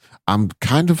 I'm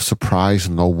kind of surprised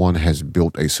no one has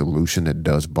built a solution that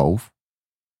does both.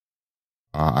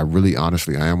 I really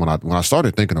honestly am. When I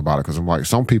started thinking about it, because I'm like,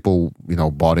 some people,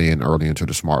 bought in early into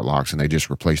the smart locks and they just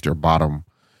replaced their bottom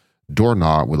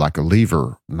doorknob with like a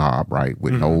lever knob, right?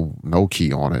 With no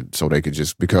key on it. So they could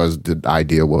just, because the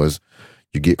idea was,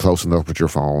 you get close enough with your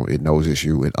phone, it knows it's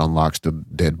you, it unlocks the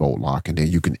deadbolt lock, and then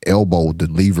you can elbow the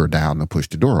lever down to push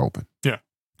the door open. Yeah.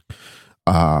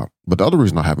 But the other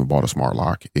reason I haven't bought a smart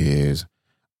lock is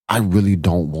I really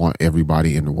don't want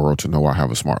everybody in the world to know I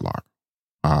have a smart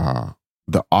lock.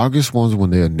 The August ones,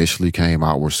 when they initially came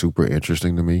out, were super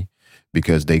interesting to me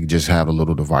because they just had a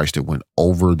little device that went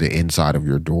over the inside of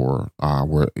your door,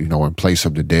 where, in place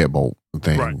of the deadbolt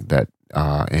thing, right, that,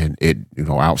 and it,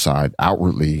 outside,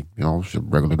 outwardly, it's a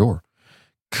regular door.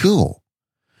 Cool.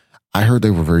 I heard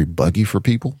they were very buggy for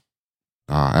people.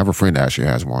 I have a friend that actually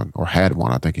has one, or had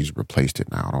one. I think he's replaced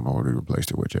it now. I don't know what he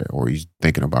replaced it with yet, or he's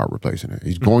thinking about replacing it.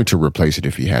 He's going to replace it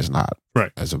if he has not,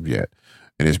 right, as of yet.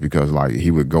 And it's because like he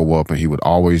would go up and he would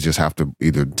always just have to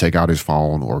either take out his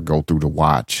phone or go through the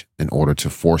watch in order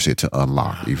to force it to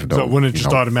unlock. Even though, so it wouldn't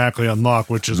just automatically unlock,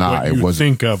 which is what you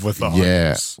think of with the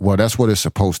Yes. Well, that's what it's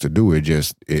supposed to do.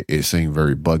 It seemed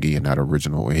very buggy in that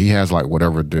original. And he has like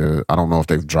whatever I don't know if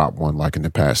they've dropped one like in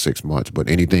the past 6 months, but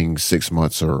anything 6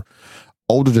 months or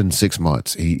older than 6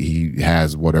 months, he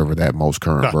has whatever that most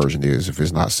current version is, if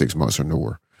it's not 6 months or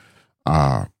newer.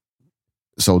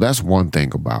 So that's one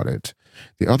thing about it.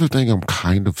 The other thing I'm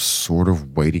kind of sort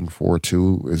of waiting for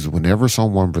too is whenever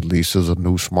someone releases a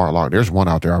new smart lock, there's one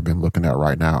out there I've been looking at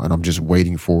right now, and I'm just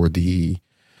waiting for the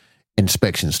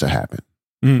inspections to happen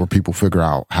where people figure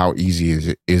out how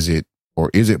easy is it or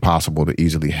is it possible to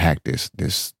easily hack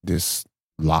this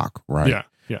lock, right? Yeah.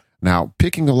 Now,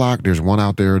 picking a lock, there's one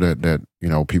out there that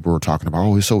people are talking about,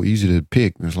 oh, it's so easy to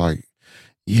pick. And it's like,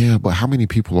 yeah, but how many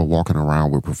people are walking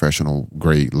around with professional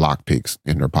grade lock picks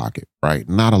in their pocket, right?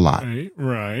 Not a lot.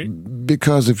 Right.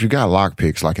 Because if you got lock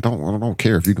picks, like I don't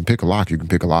care if you can pick a lock, you can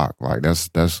pick a lock. Like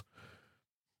that's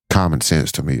common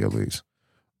sense to me, at least.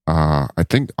 I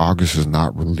think August has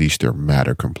not released their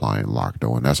Matter compliant lock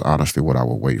though, and that's honestly what I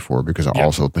would wait for, because I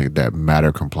also think that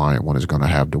Matter compliant one is going to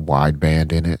have the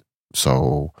wideband in it.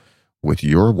 So with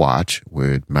your watch,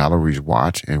 with Mallory's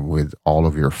watch, and with all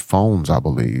of your phones, I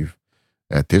believe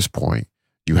at this point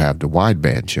you have the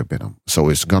wideband chip in them. So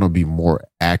it's going to be more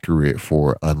accurate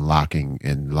for unlocking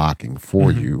and locking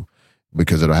for you,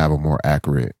 because it'll have a more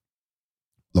accurate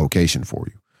location for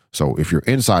you. So if you're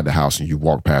inside the house and you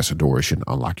walk past the door, it shouldn't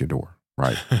unlock your door,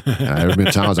 right? And there have been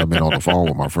times I've been on the phone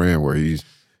with my friend where he's,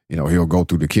 he'll go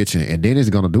through the kitchen and then he's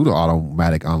going to do the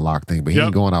automatic unlock thing, but he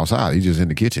ain't going outside. He's just in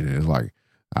the kitchen, and it's like,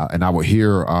 and I would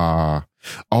hear, oh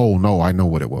no, I know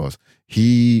what it was.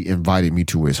 He invited me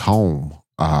to his home,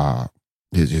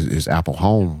 his Apple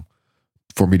home,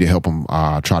 for me to help him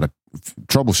try to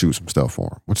troubleshoot some stuff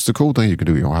for him, which is a cool thing you can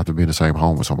do. You don't have to be in the same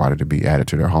home with somebody to be added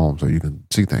to their home so you can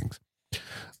see things.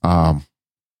 And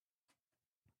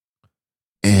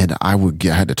I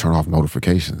had to turn off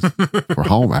notifications for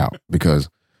home app, because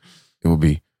it would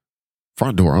be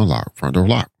front door unlock, front door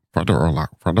lock, front door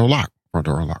unlock, front door lock, front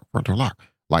door unlock, front door lock.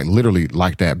 Like literally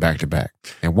like that back to back.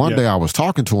 And one day I was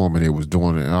talking to him and it was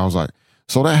doing it, and I was like,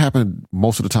 so that happened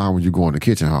most of the time when you go in the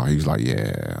kitchen, huh? He's like,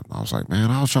 yeah. And I was like,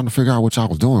 man, I was trying to figure out what y'all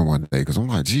was doing one day, because I'm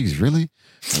like, geez, really?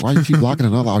 Why you keep locking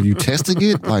another? Are you testing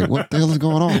it? Like, what the hell is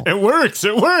going on? It works.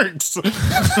 So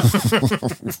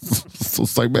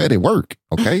it's like, man, it worked.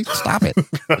 Okay, stop it.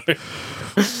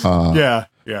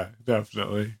 Yeah,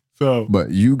 definitely. So,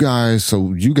 but you guys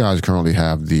currently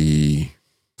have the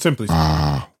Simply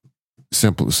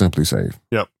Safe.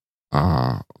 Yep.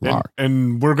 Lock.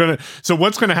 And we're gonna. So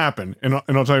what's gonna happen? And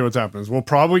I'll tell you what's happening. We'll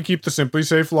probably keep the Simply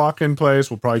Safe lock in place.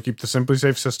 We'll probably keep the Simply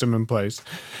Safe system in place,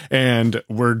 and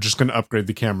we're just gonna upgrade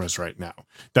the cameras right now.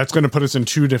 That's gonna put us in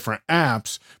 2 different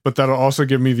apps, but that'll also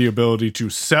give me the ability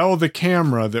to sell the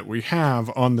camera that we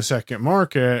have on the second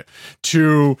market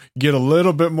to get a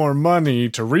little bit more money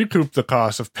to recoup the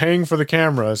cost of paying for the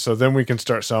camera. So then we can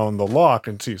start selling the lock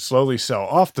and slowly sell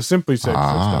off the Simply Safe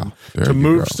system to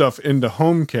move stuff into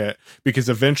HomeKit, because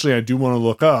eventually I do want to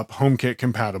look up HomeKit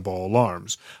compatible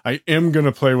alarms. I am going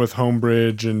to play with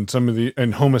HomeBridge and some of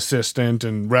and Home Assistant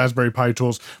and Raspberry Pi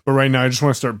tools, but right now I just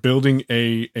want to start building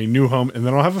a new home, and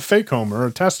then I'll have a fake home or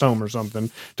a test home or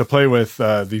something to play with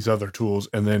these other tools,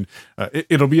 and then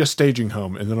it'll be a staging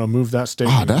home, and then I'll move that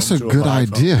staging home. That's a good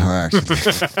idea, actually.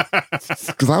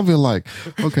 Because I've been like,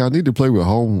 okay, I need to play with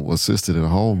Home Assistant and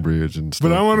HomeBridge and stuff.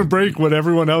 But I want to break what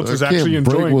everyone else is actually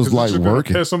enjoying. Was like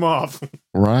working. Piss them off.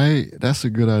 Right? That's a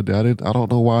good idea. I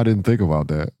don't know why I didn't think about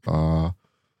that.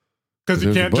 Because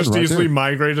you can't just easily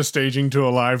migrate a staging to a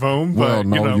live home. Well, but,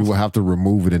 no, you will have to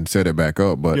remove it and set it back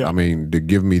up. But I mean, to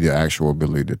give me the actual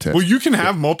ability to test. Well, you can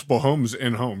have multiple homes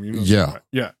in home. Yeah.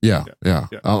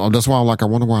 That's why I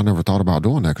wonder why I never thought about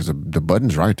doing that, because the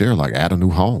button's right there, like add a new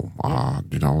home.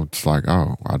 It's like,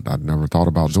 oh, I never thought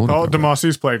about doing it. Call it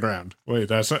Demosi's Playground. Wait,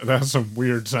 that's some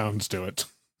weird sounds to it.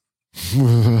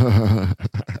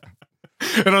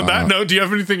 And on that note, do you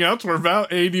have anything else? We're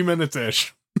about 80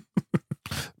 minutes-ish.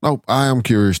 Nope. I am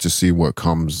curious to see what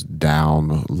comes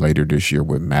down later this year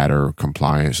with Matter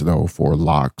compliance, though, for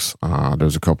locks.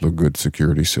 There's a couple of good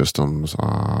security systems.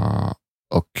 Acura,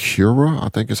 I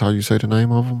think is how you say the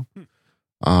name of them.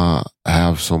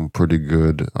 Have some pretty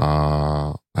good,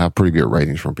 have pretty good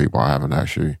ratings from people. I haven't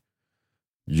actually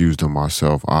used them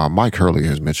myself. Mike Hurley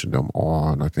has mentioned them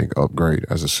on, I think, Upgrade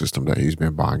as a system that he's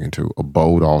been buying into.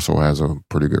 Abode also has a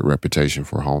pretty good reputation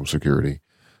for home security.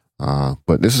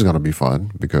 But this is going to be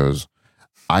fun, because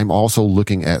I'm also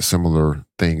looking at similar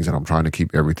things, and I'm trying to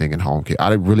keep everything in HomeKit.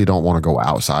 I really don't want to go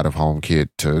outside of HomeKit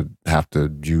to have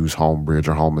to use HomeBridge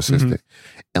or Home Assistant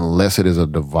unless it is a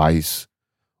device,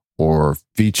 or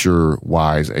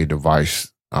feature-wise a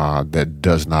device that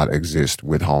does not exist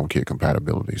with HomeKit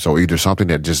compatibility. So either something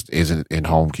that just isn't in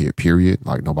HomeKit, period,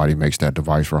 like nobody makes that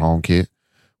device for HomeKit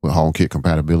with HomeKit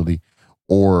compatibility,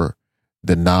 or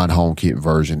the non-HomeKit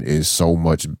version is so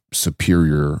much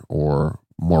superior or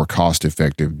more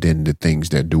cost-effective than the things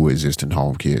that do exist in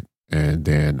HomeKit, And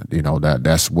then,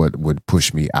 that's what would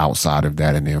push me outside of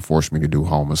that and then force me to do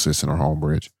Home Assistant or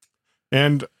Homebridge.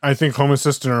 And I think Home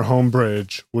Assistant or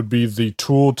Homebridge would be the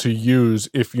tool to use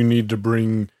if you need to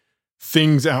bring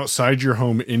things outside your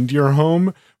home into your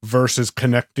home versus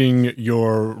connecting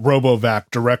your RoboVac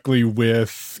directly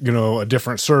with, a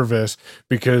different service,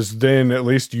 because then at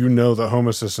least that Home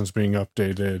Assistant's being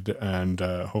updated and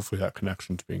hopefully that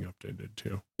connection's being updated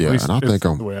too. Yeah, and I think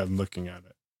the way I'm looking at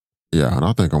it. Yeah, and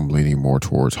I think I'm leaning more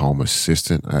towards Home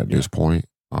Assistant at this point.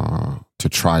 To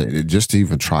try it, just to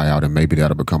even try out, and maybe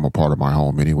that'll become a part of my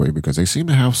home anyway, because they seem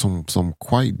to have some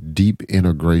quite deep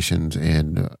integrations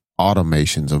and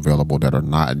automations available that are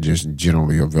not just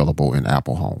generally available in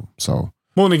Apple Home. So,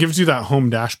 well, and it gives you that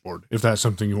home dashboard if that's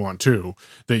something you want too,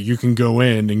 that you can go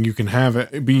in and you can have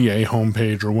it be a home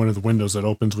page or one of the windows that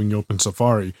opens when you open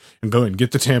Safari and go and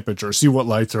get the temperature, see what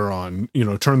lights are on,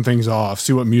 turn things off,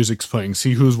 see what music's playing,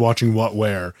 see who's watching what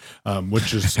where,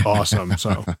 which is awesome.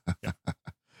 So, yeah.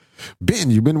 Ben,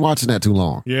 you've been watching that too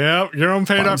long. Yeah,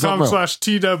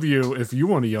 yourownpay.com/TW if you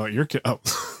want to yell at your kid. Oh.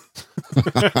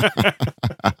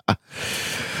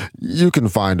 You can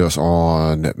find us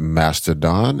on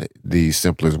Mastodon. The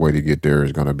simplest way to get there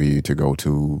is going to be to go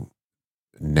to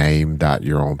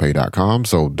name.yourownpay.com.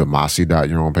 So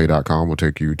damasi.yourownpay.com will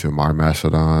take you to my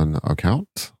Mastodon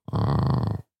account.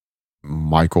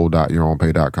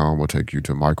 Michael.yourownpay.com will take you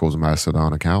to Michael's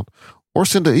Mastodon account. Or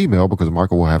send an email, because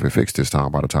Michael will have it fixed this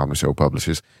time by the time the show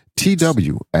publishes.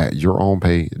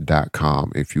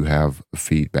 tw@yourownpay.com if you have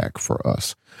feedback for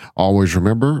us. Always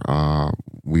remember,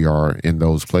 we are in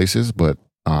those places, but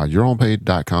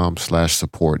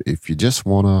yourownpay.com/support if you just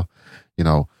want to,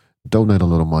 donate a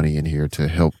little money in here to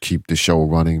help keep the show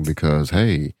running, because,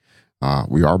 hey,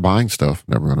 we are buying stuff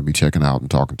that we're going to be checking out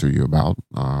and talking to you about.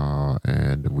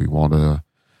 And we want to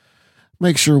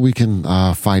make sure we can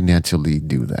financially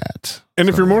do that. And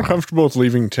if you're more comfortable with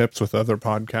leaving tips with other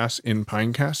podcasts in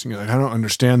Pinecast, and you're like, I don't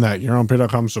understand that,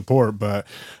 yourownpay.com support, but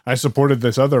I supported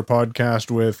this other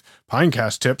podcast with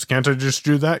Pinecast tips. Can't I just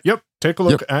do that? Yep. Take a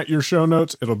look at your show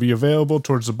notes. It'll be available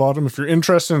towards the bottom. If you're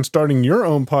interested in starting your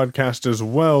own podcast as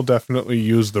well, definitely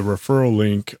use the referral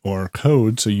link or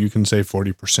code so you can save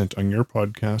 40% on your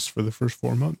podcast for the first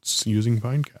 4 months using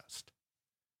Pinecast.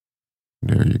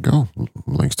 There you go.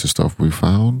 Links to stuff we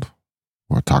found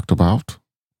or talked about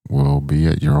will be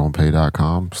at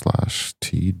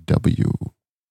yourownpay.com/TW.